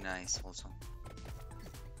really, really nice also.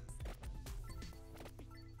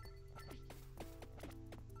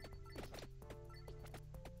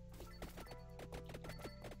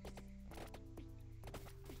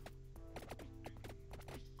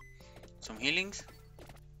 Some healings.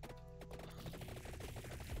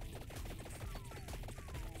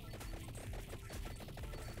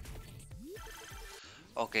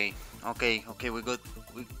 Okay, okay, we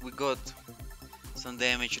got some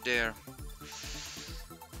damage there.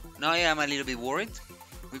 Now I am a little bit worried.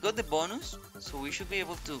 We got the bonus, so we should be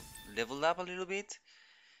able to level up a little bit.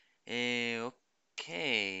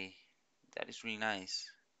 Okay, that is really nice.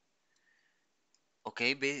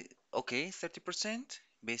 Okay, okay, 30%.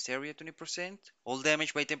 Base area 20%. All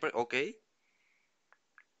damage by 10%. Okay.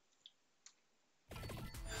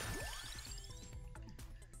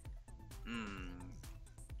 Hmm.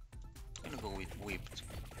 I'm gonna go with whipped.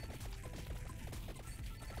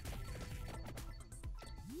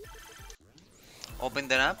 Open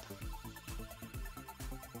that up.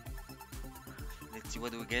 Let's see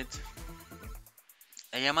what we get.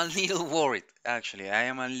 I am a little worried, actually. I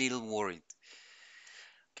am a little worried.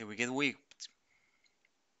 Okay, we get whipped.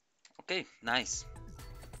 Okay, nice.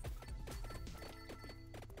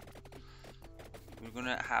 We're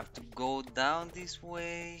gonna have to go down this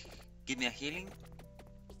way. Give me a healing.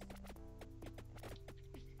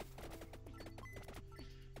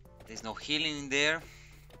 There's no healing in there.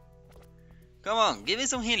 Come on, give me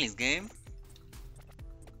some healings, game.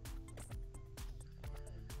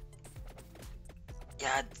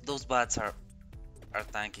 Yeah, those bats are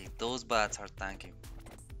tanky. Those bats are tanky.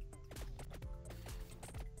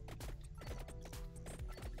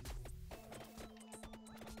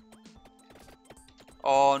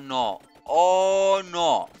 Oh no. Oh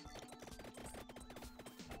no.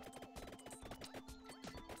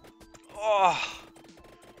 Oh.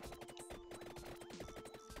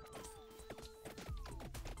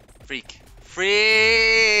 Freak.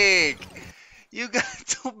 Freak! You got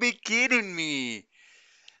to be kidding me.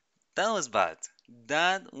 That was bad.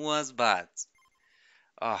 That was bad.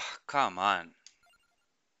 Oh, come on.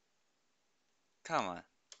 Come on.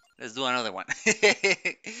 Let's do another one.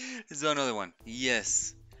 Let's do another one.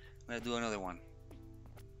 Yes. I'm gonna do another one.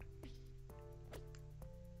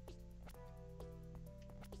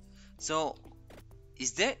 So,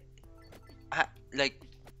 is there like,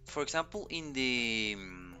 for example, in the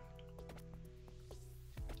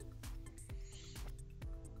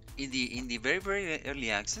in the very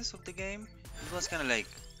early access of the game, it was kind of like,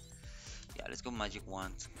 yeah, let's go magic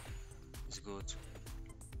wand. It's good.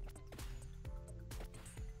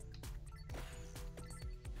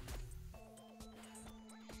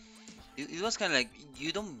 It was kind of like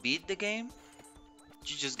you don't beat the game,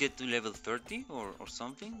 you just get to level 30 or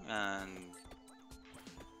something, and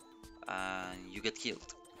you get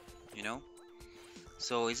killed, you know.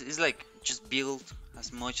 So it's like just build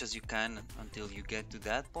as much as you can until you get to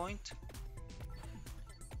that point.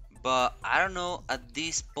 But I don't know at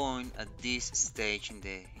this point, at this stage in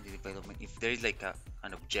the development, if there is like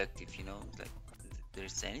an objective, you know, like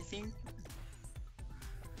there's anything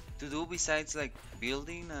to do besides like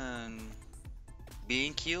building and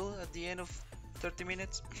being killed at the end of 30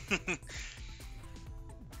 minutes.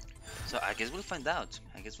 So I guess we'll find out.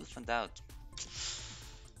 I guess we'll find out.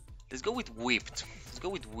 Let's go with whipped. Let's go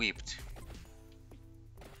with whipped.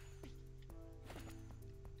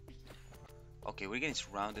 Okay, we're getting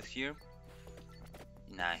surrounded here.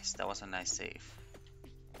 Nice, that was a nice save.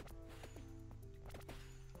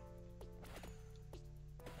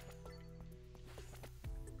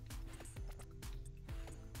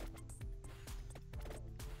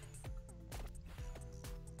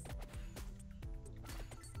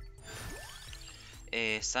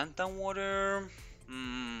 Santa water.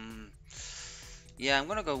 Yeah, I'm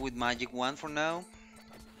gonna go with magic wand for now.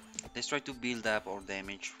 Let's try to build up our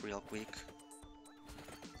damage real quick,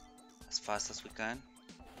 as fast as we can.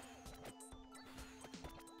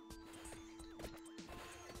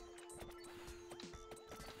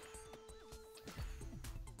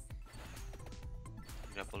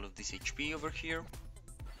 Grab all of this HP over here.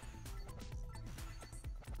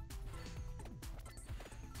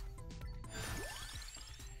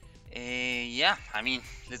 Yeah, I mean,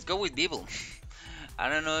 let's go with Bible. I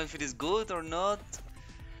don't know if it is good or not.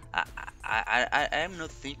 I am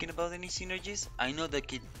not thinking about any synergies. I know that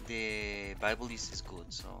the Bible is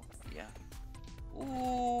good, so yeah.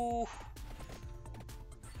 Ooh.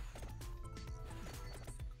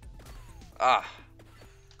 Ah.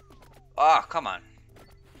 Ah, come on.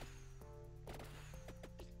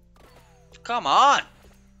 Come on.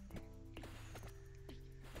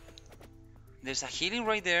 There's a healing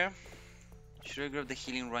right there. Should I grab the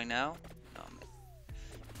healing right now? No, man.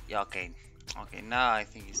 Yeah, okay. Okay, now I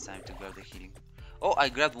think it's time to grab the healing. Oh, I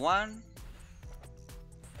grabbed one.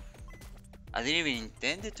 I didn't even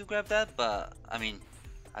intend to grab that, but I mean,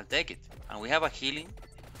 I'll take it. And we have a healing.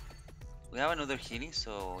 We have another healing,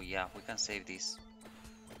 so yeah, we can save this.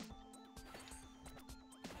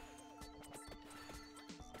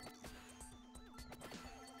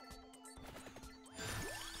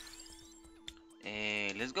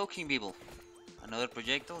 Let's go King Beeble. Another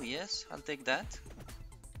projectile, yes, I'll take that.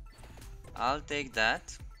 I'll take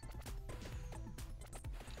that.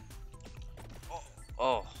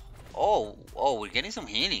 Oh, oh, we're getting some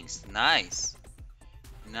healings. Nice.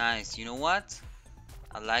 Nice. You know what?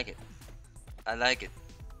 I like it. I like it.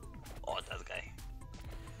 Oh, that guy.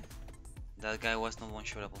 That guy was not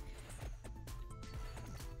one-shotable.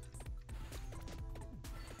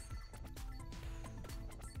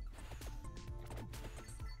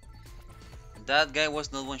 That guy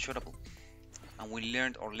was not one-shotable. And we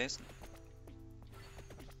learned our lesson.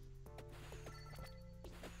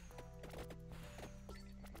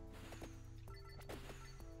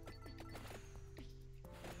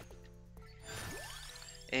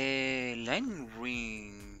 Lightning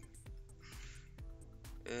ring.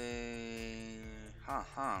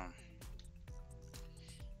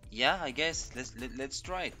 Yeah, I guess let's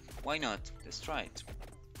try it. Why not? Let's try it.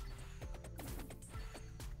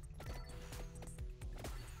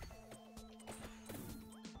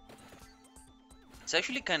 It's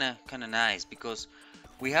actually kinda nice because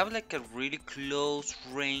we have like a really close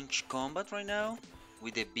range combat right now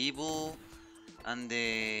with the Beeble and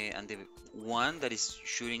the one that is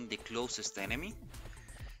shooting the closest enemy.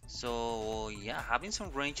 So yeah, having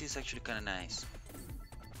some range is actually kinda nice.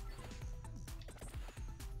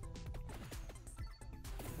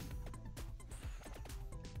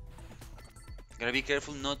 Gotta be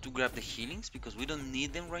careful not to grab the healings because we don't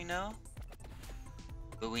need them right now,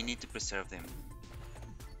 but we need to preserve them.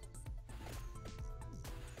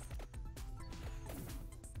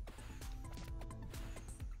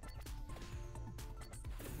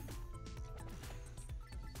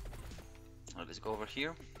 Let's go over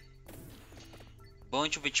here.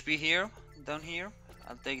 Bunch of HP here, down here.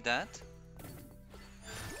 I'll take that.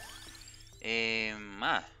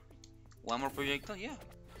 One more projectile, yeah.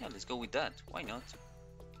 Yeah, let's go with that. Why not?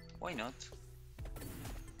 Why not?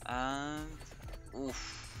 And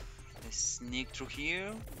oof, let's sneak through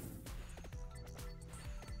here.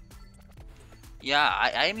 Yeah,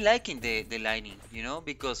 I'm liking the lightning, you know,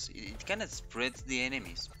 because it kind of spreads the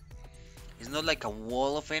enemies. It's not like a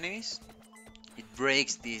wall of enemies. It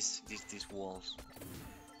breaks these walls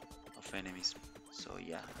of enemies. So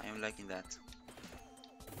yeah, I'm liking that.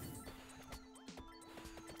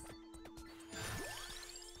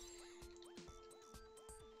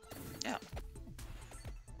 Yeah.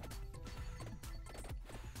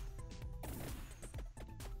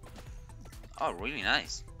 Oh, really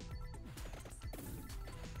nice.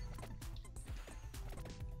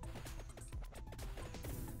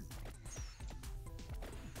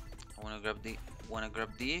 I wanna grab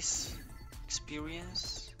this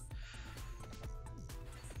experience.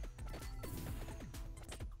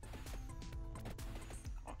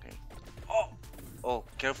 Okay. Oh, oh,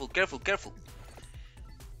 careful, careful, careful.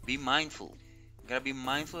 Be mindful. Gotta be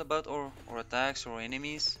mindful about our attacks or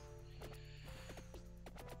enemies.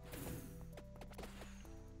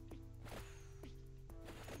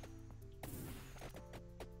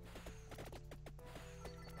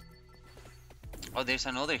 Oh, there's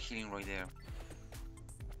another healing right there.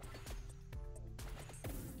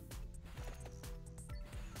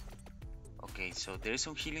 Okay, so there's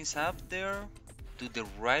some healings up there to the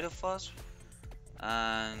right of us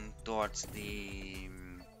and towards the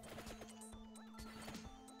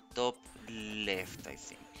top left, I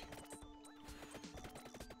think.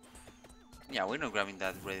 Yeah, we're not grabbing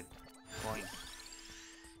that red coin.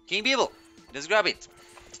 King Beeble, let's grab it.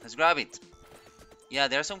 Let's grab it. Yeah,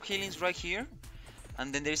 there are some healings right here,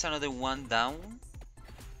 and then there's another one down.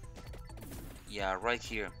 Yeah, right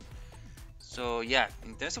here. So yeah,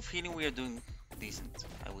 in terms of healing, we are doing decent,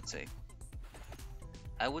 I would say.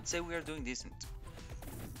 I would say we are doing decent.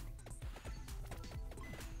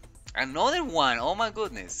 Another one! Oh my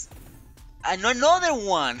goodness! And another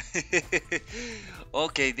one!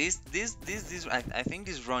 Okay, I think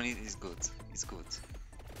this run is good. It's good.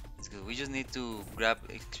 It's good. We just need to grab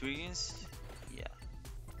experience. Yeah.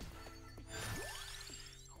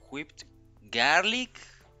 Whipped garlic.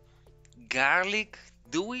 Garlic.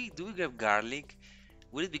 Do we grab garlic?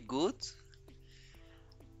 Would it be good?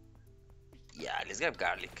 Yeah, let's grab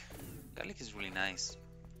garlic. Garlic is really nice.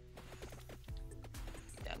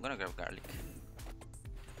 Yeah, I'm gonna grab garlic.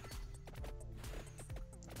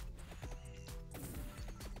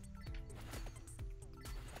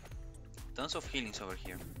 Tons of healings over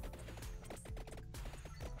here.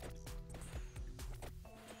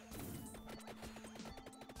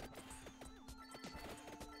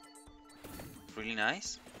 Really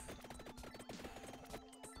nice.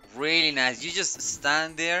 Really nice. You just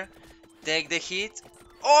stand there, take the hit.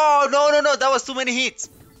 Oh no no no! That was too many hits.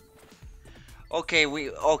 Okay,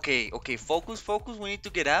 okay. Focus, focus. We need to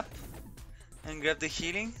get up and grab the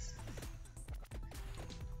healing.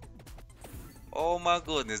 Oh my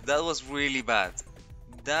goodness, that was really bad.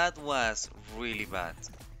 That was really bad.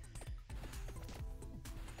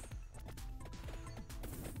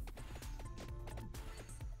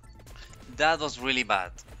 That was really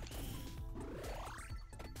bad.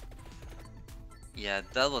 Yeah,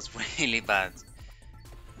 that was really bad.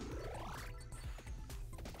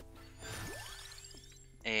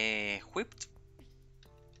 Whipped.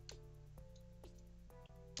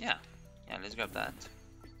 Yeah, yeah. Let's grab that.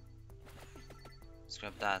 Let's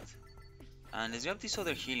grab that, and let's grab this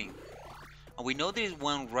other healing. And we know there's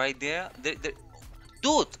one right there.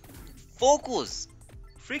 Dude, focus!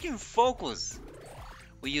 Freaking focus!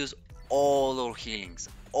 We use all our healings.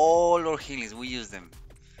 All our healings. We use them.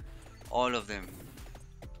 All of them.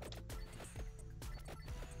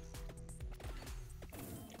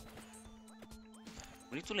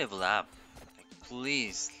 We need to level up. Like,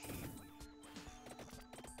 please.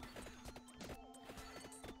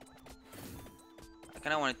 I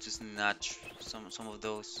kinda wanted to snatch some of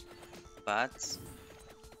those bats.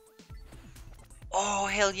 Oh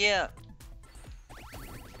hell yeah!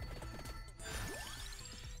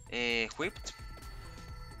 Whipped.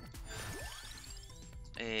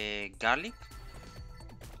 Garlic.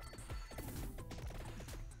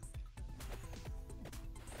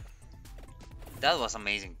 That was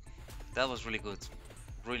amazing. That was really good.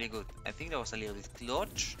 Really good. I think that was a little bit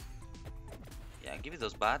clutch. Yeah, give me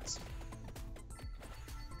those bats.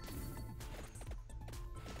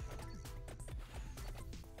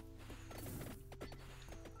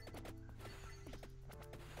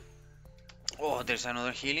 Oh, there's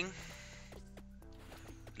another healing.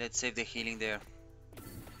 Let's save the healing there.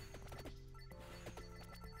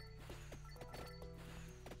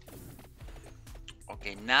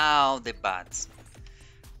 Okay, now the bats.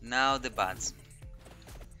 Now the bats.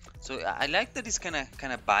 So I like that it's kind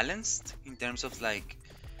of balanced in terms of like,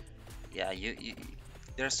 yeah,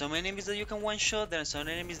 There are some enemies that you can one-shot, there are some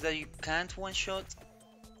enemies that you can't one-shot,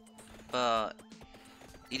 but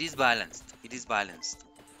it is balanced. It is balanced.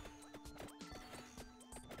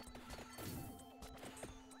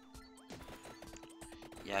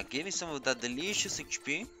 Yeah, give me some of that delicious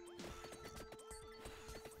HP.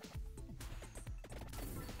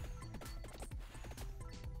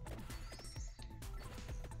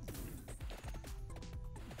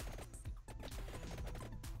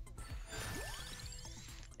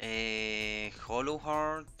 A hollow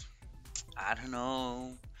heart. I don't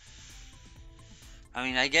know. I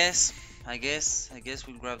mean, I guess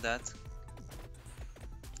we'll grab that.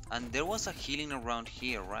 And there was a healing around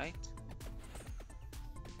here, right?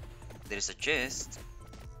 There's a chest.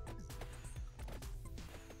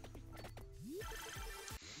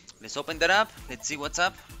 Let's open that up. Let's see what's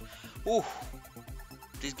up. Ooh,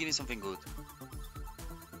 please give me something good.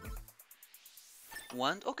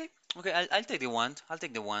 Wand? Okay. Okay, I'll take the wand. I'll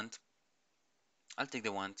take the wand. I'll take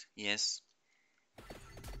the wand. Yes.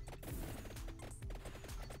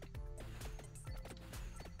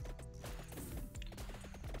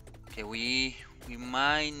 Okay, we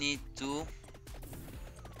might need to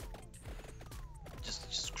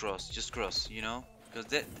just cross, you know,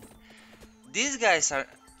 because these guys are.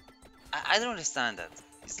 I don't understand that.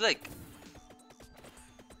 It's like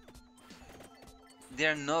they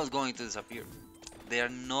are not going to disappear. They are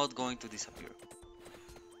not going to disappear.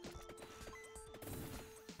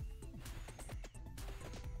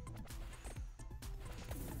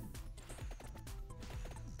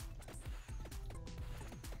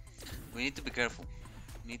 We need to be careful.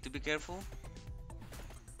 We need to be careful.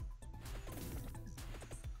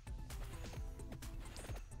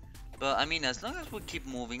 But I mean, as long as we keep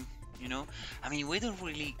moving, you know. I mean, we don't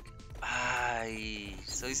really.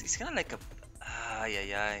 So it's kind of like a.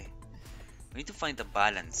 We need to find a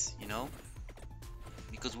balance, you know,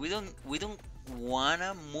 because we don't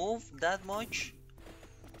wanna move that much.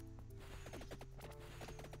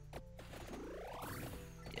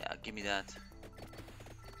 Yeah, give me that.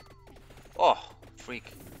 Oh, freak.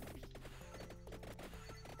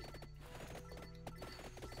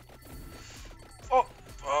 Oh,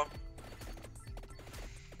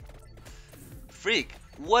 freak.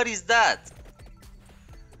 What is that?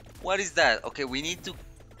 What is that? Okay, we need to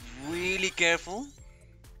really careful.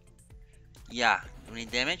 Yeah, we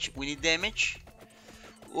need damage. We need damage.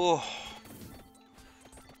 Oh.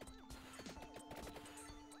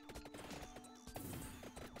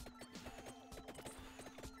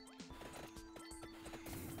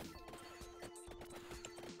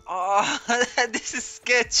 Oh, this is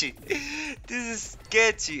sketchy. This is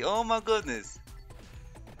sketchy. Oh my goodness.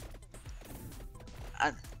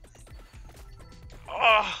 And,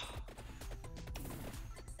 oh.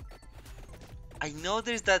 I know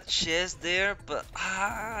there's that chest there, but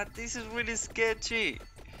this is really sketchy.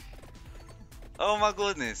 Oh my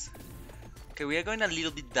goodness. Okay, we are going a little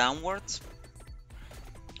bit downwards.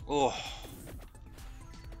 Oh.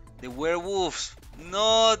 The werewolves.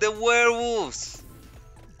 No, the werewolves.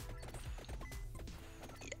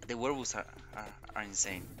 Yeah, the werewolves are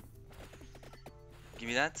insane. Give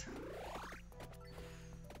me that.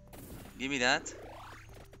 Give me that.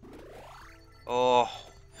 Oh.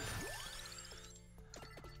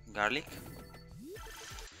 Garlic.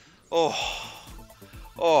 Oh.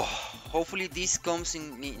 Oh. Hopefully this comes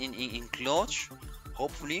in clutch.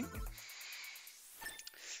 Hopefully.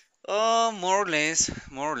 More or less.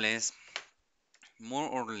 More or less. More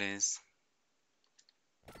or less.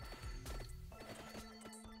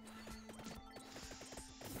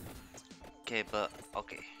 Okay, but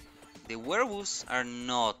okay. The werewolves are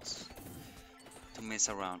not to mess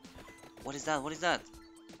around. What is that? What is that?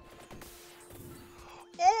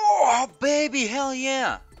 Oh, baby, hell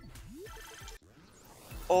yeah!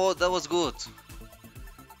 Oh, that was good.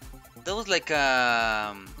 That was like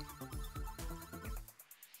a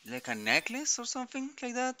necklace or something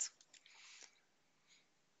like that.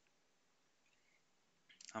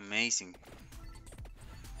 Amazing.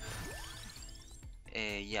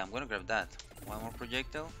 Yeah, I'm gonna grab that. One more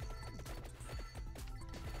projectile.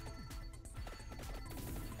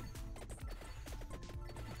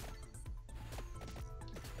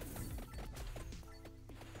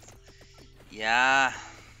 Yeah.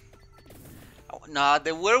 Oh, no,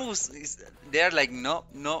 the werewolves they're like no,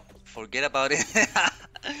 forget about it.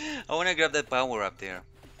 I wanna grab that power up there,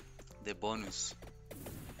 the bonus.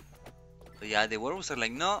 But yeah, the werewolves are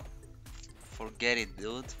like no, forget it,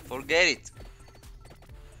 dude, forget it.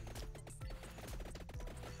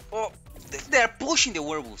 Oh, they're pushing the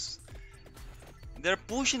werewolves. They're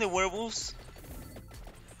pushing the werewolves.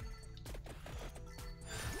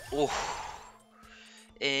 Oh,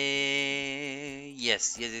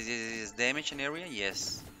 Yes, yes, yes, yes, yes. Damage an area,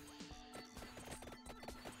 yes.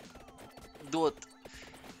 Dude,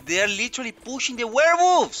 they are literally pushing the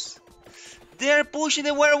werewolves. They are pushing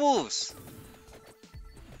the werewolves.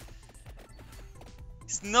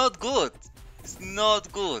 It's not good. It's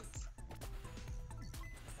not good.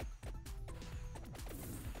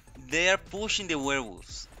 They are pushing the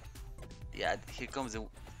werewolves. Yeah, here comes a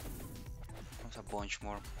bunch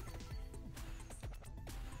more.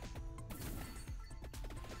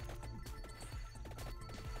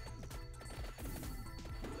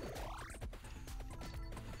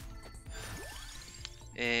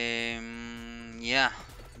 Yeah,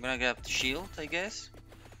 I'm gonna grab the shield, I guess.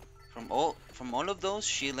 From all of those,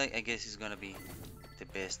 shield I guess is gonna be the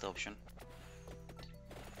best option.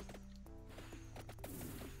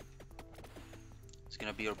 It's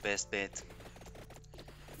gonna be your best bet.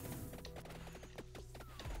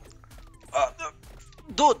 Uh, uh,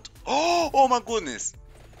 Dude! Oh my goodness!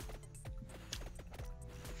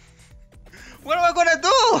 What am I gonna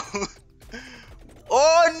do?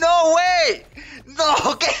 Oh no way!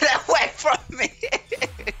 No, get away from me!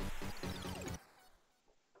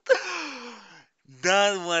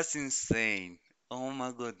 That was insane. Oh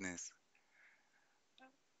my goodness.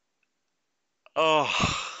 Oh,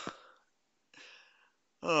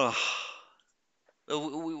 oh.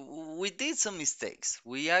 We did some mistakes.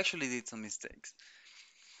 We actually did some mistakes.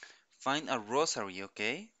 Find a rosary,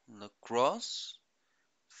 okay? Look cross.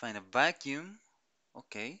 Find a vacuum,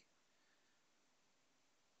 okay?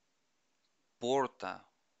 Porta.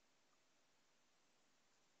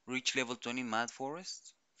 Reach level 20 mad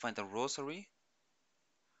forest. Find a rosary.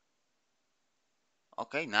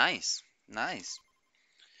 Okay, nice. Nice.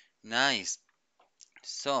 Nice.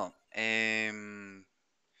 So, thank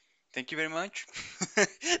you very much.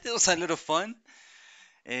 It was a lot of fun.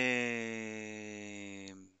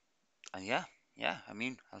 And yeah, yeah. I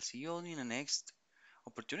mean, I'll see you all in the next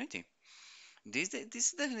opportunity. This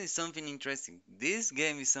is definitely something interesting. This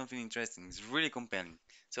game is something interesting. It's really compelling.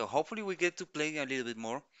 So hopefully we get to play a little bit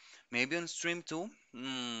more, maybe on stream too.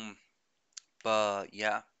 But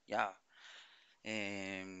yeah, yeah.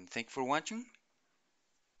 And thank you for watching,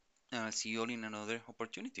 and I'll see you all in another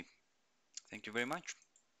opportunity. Thank you very much.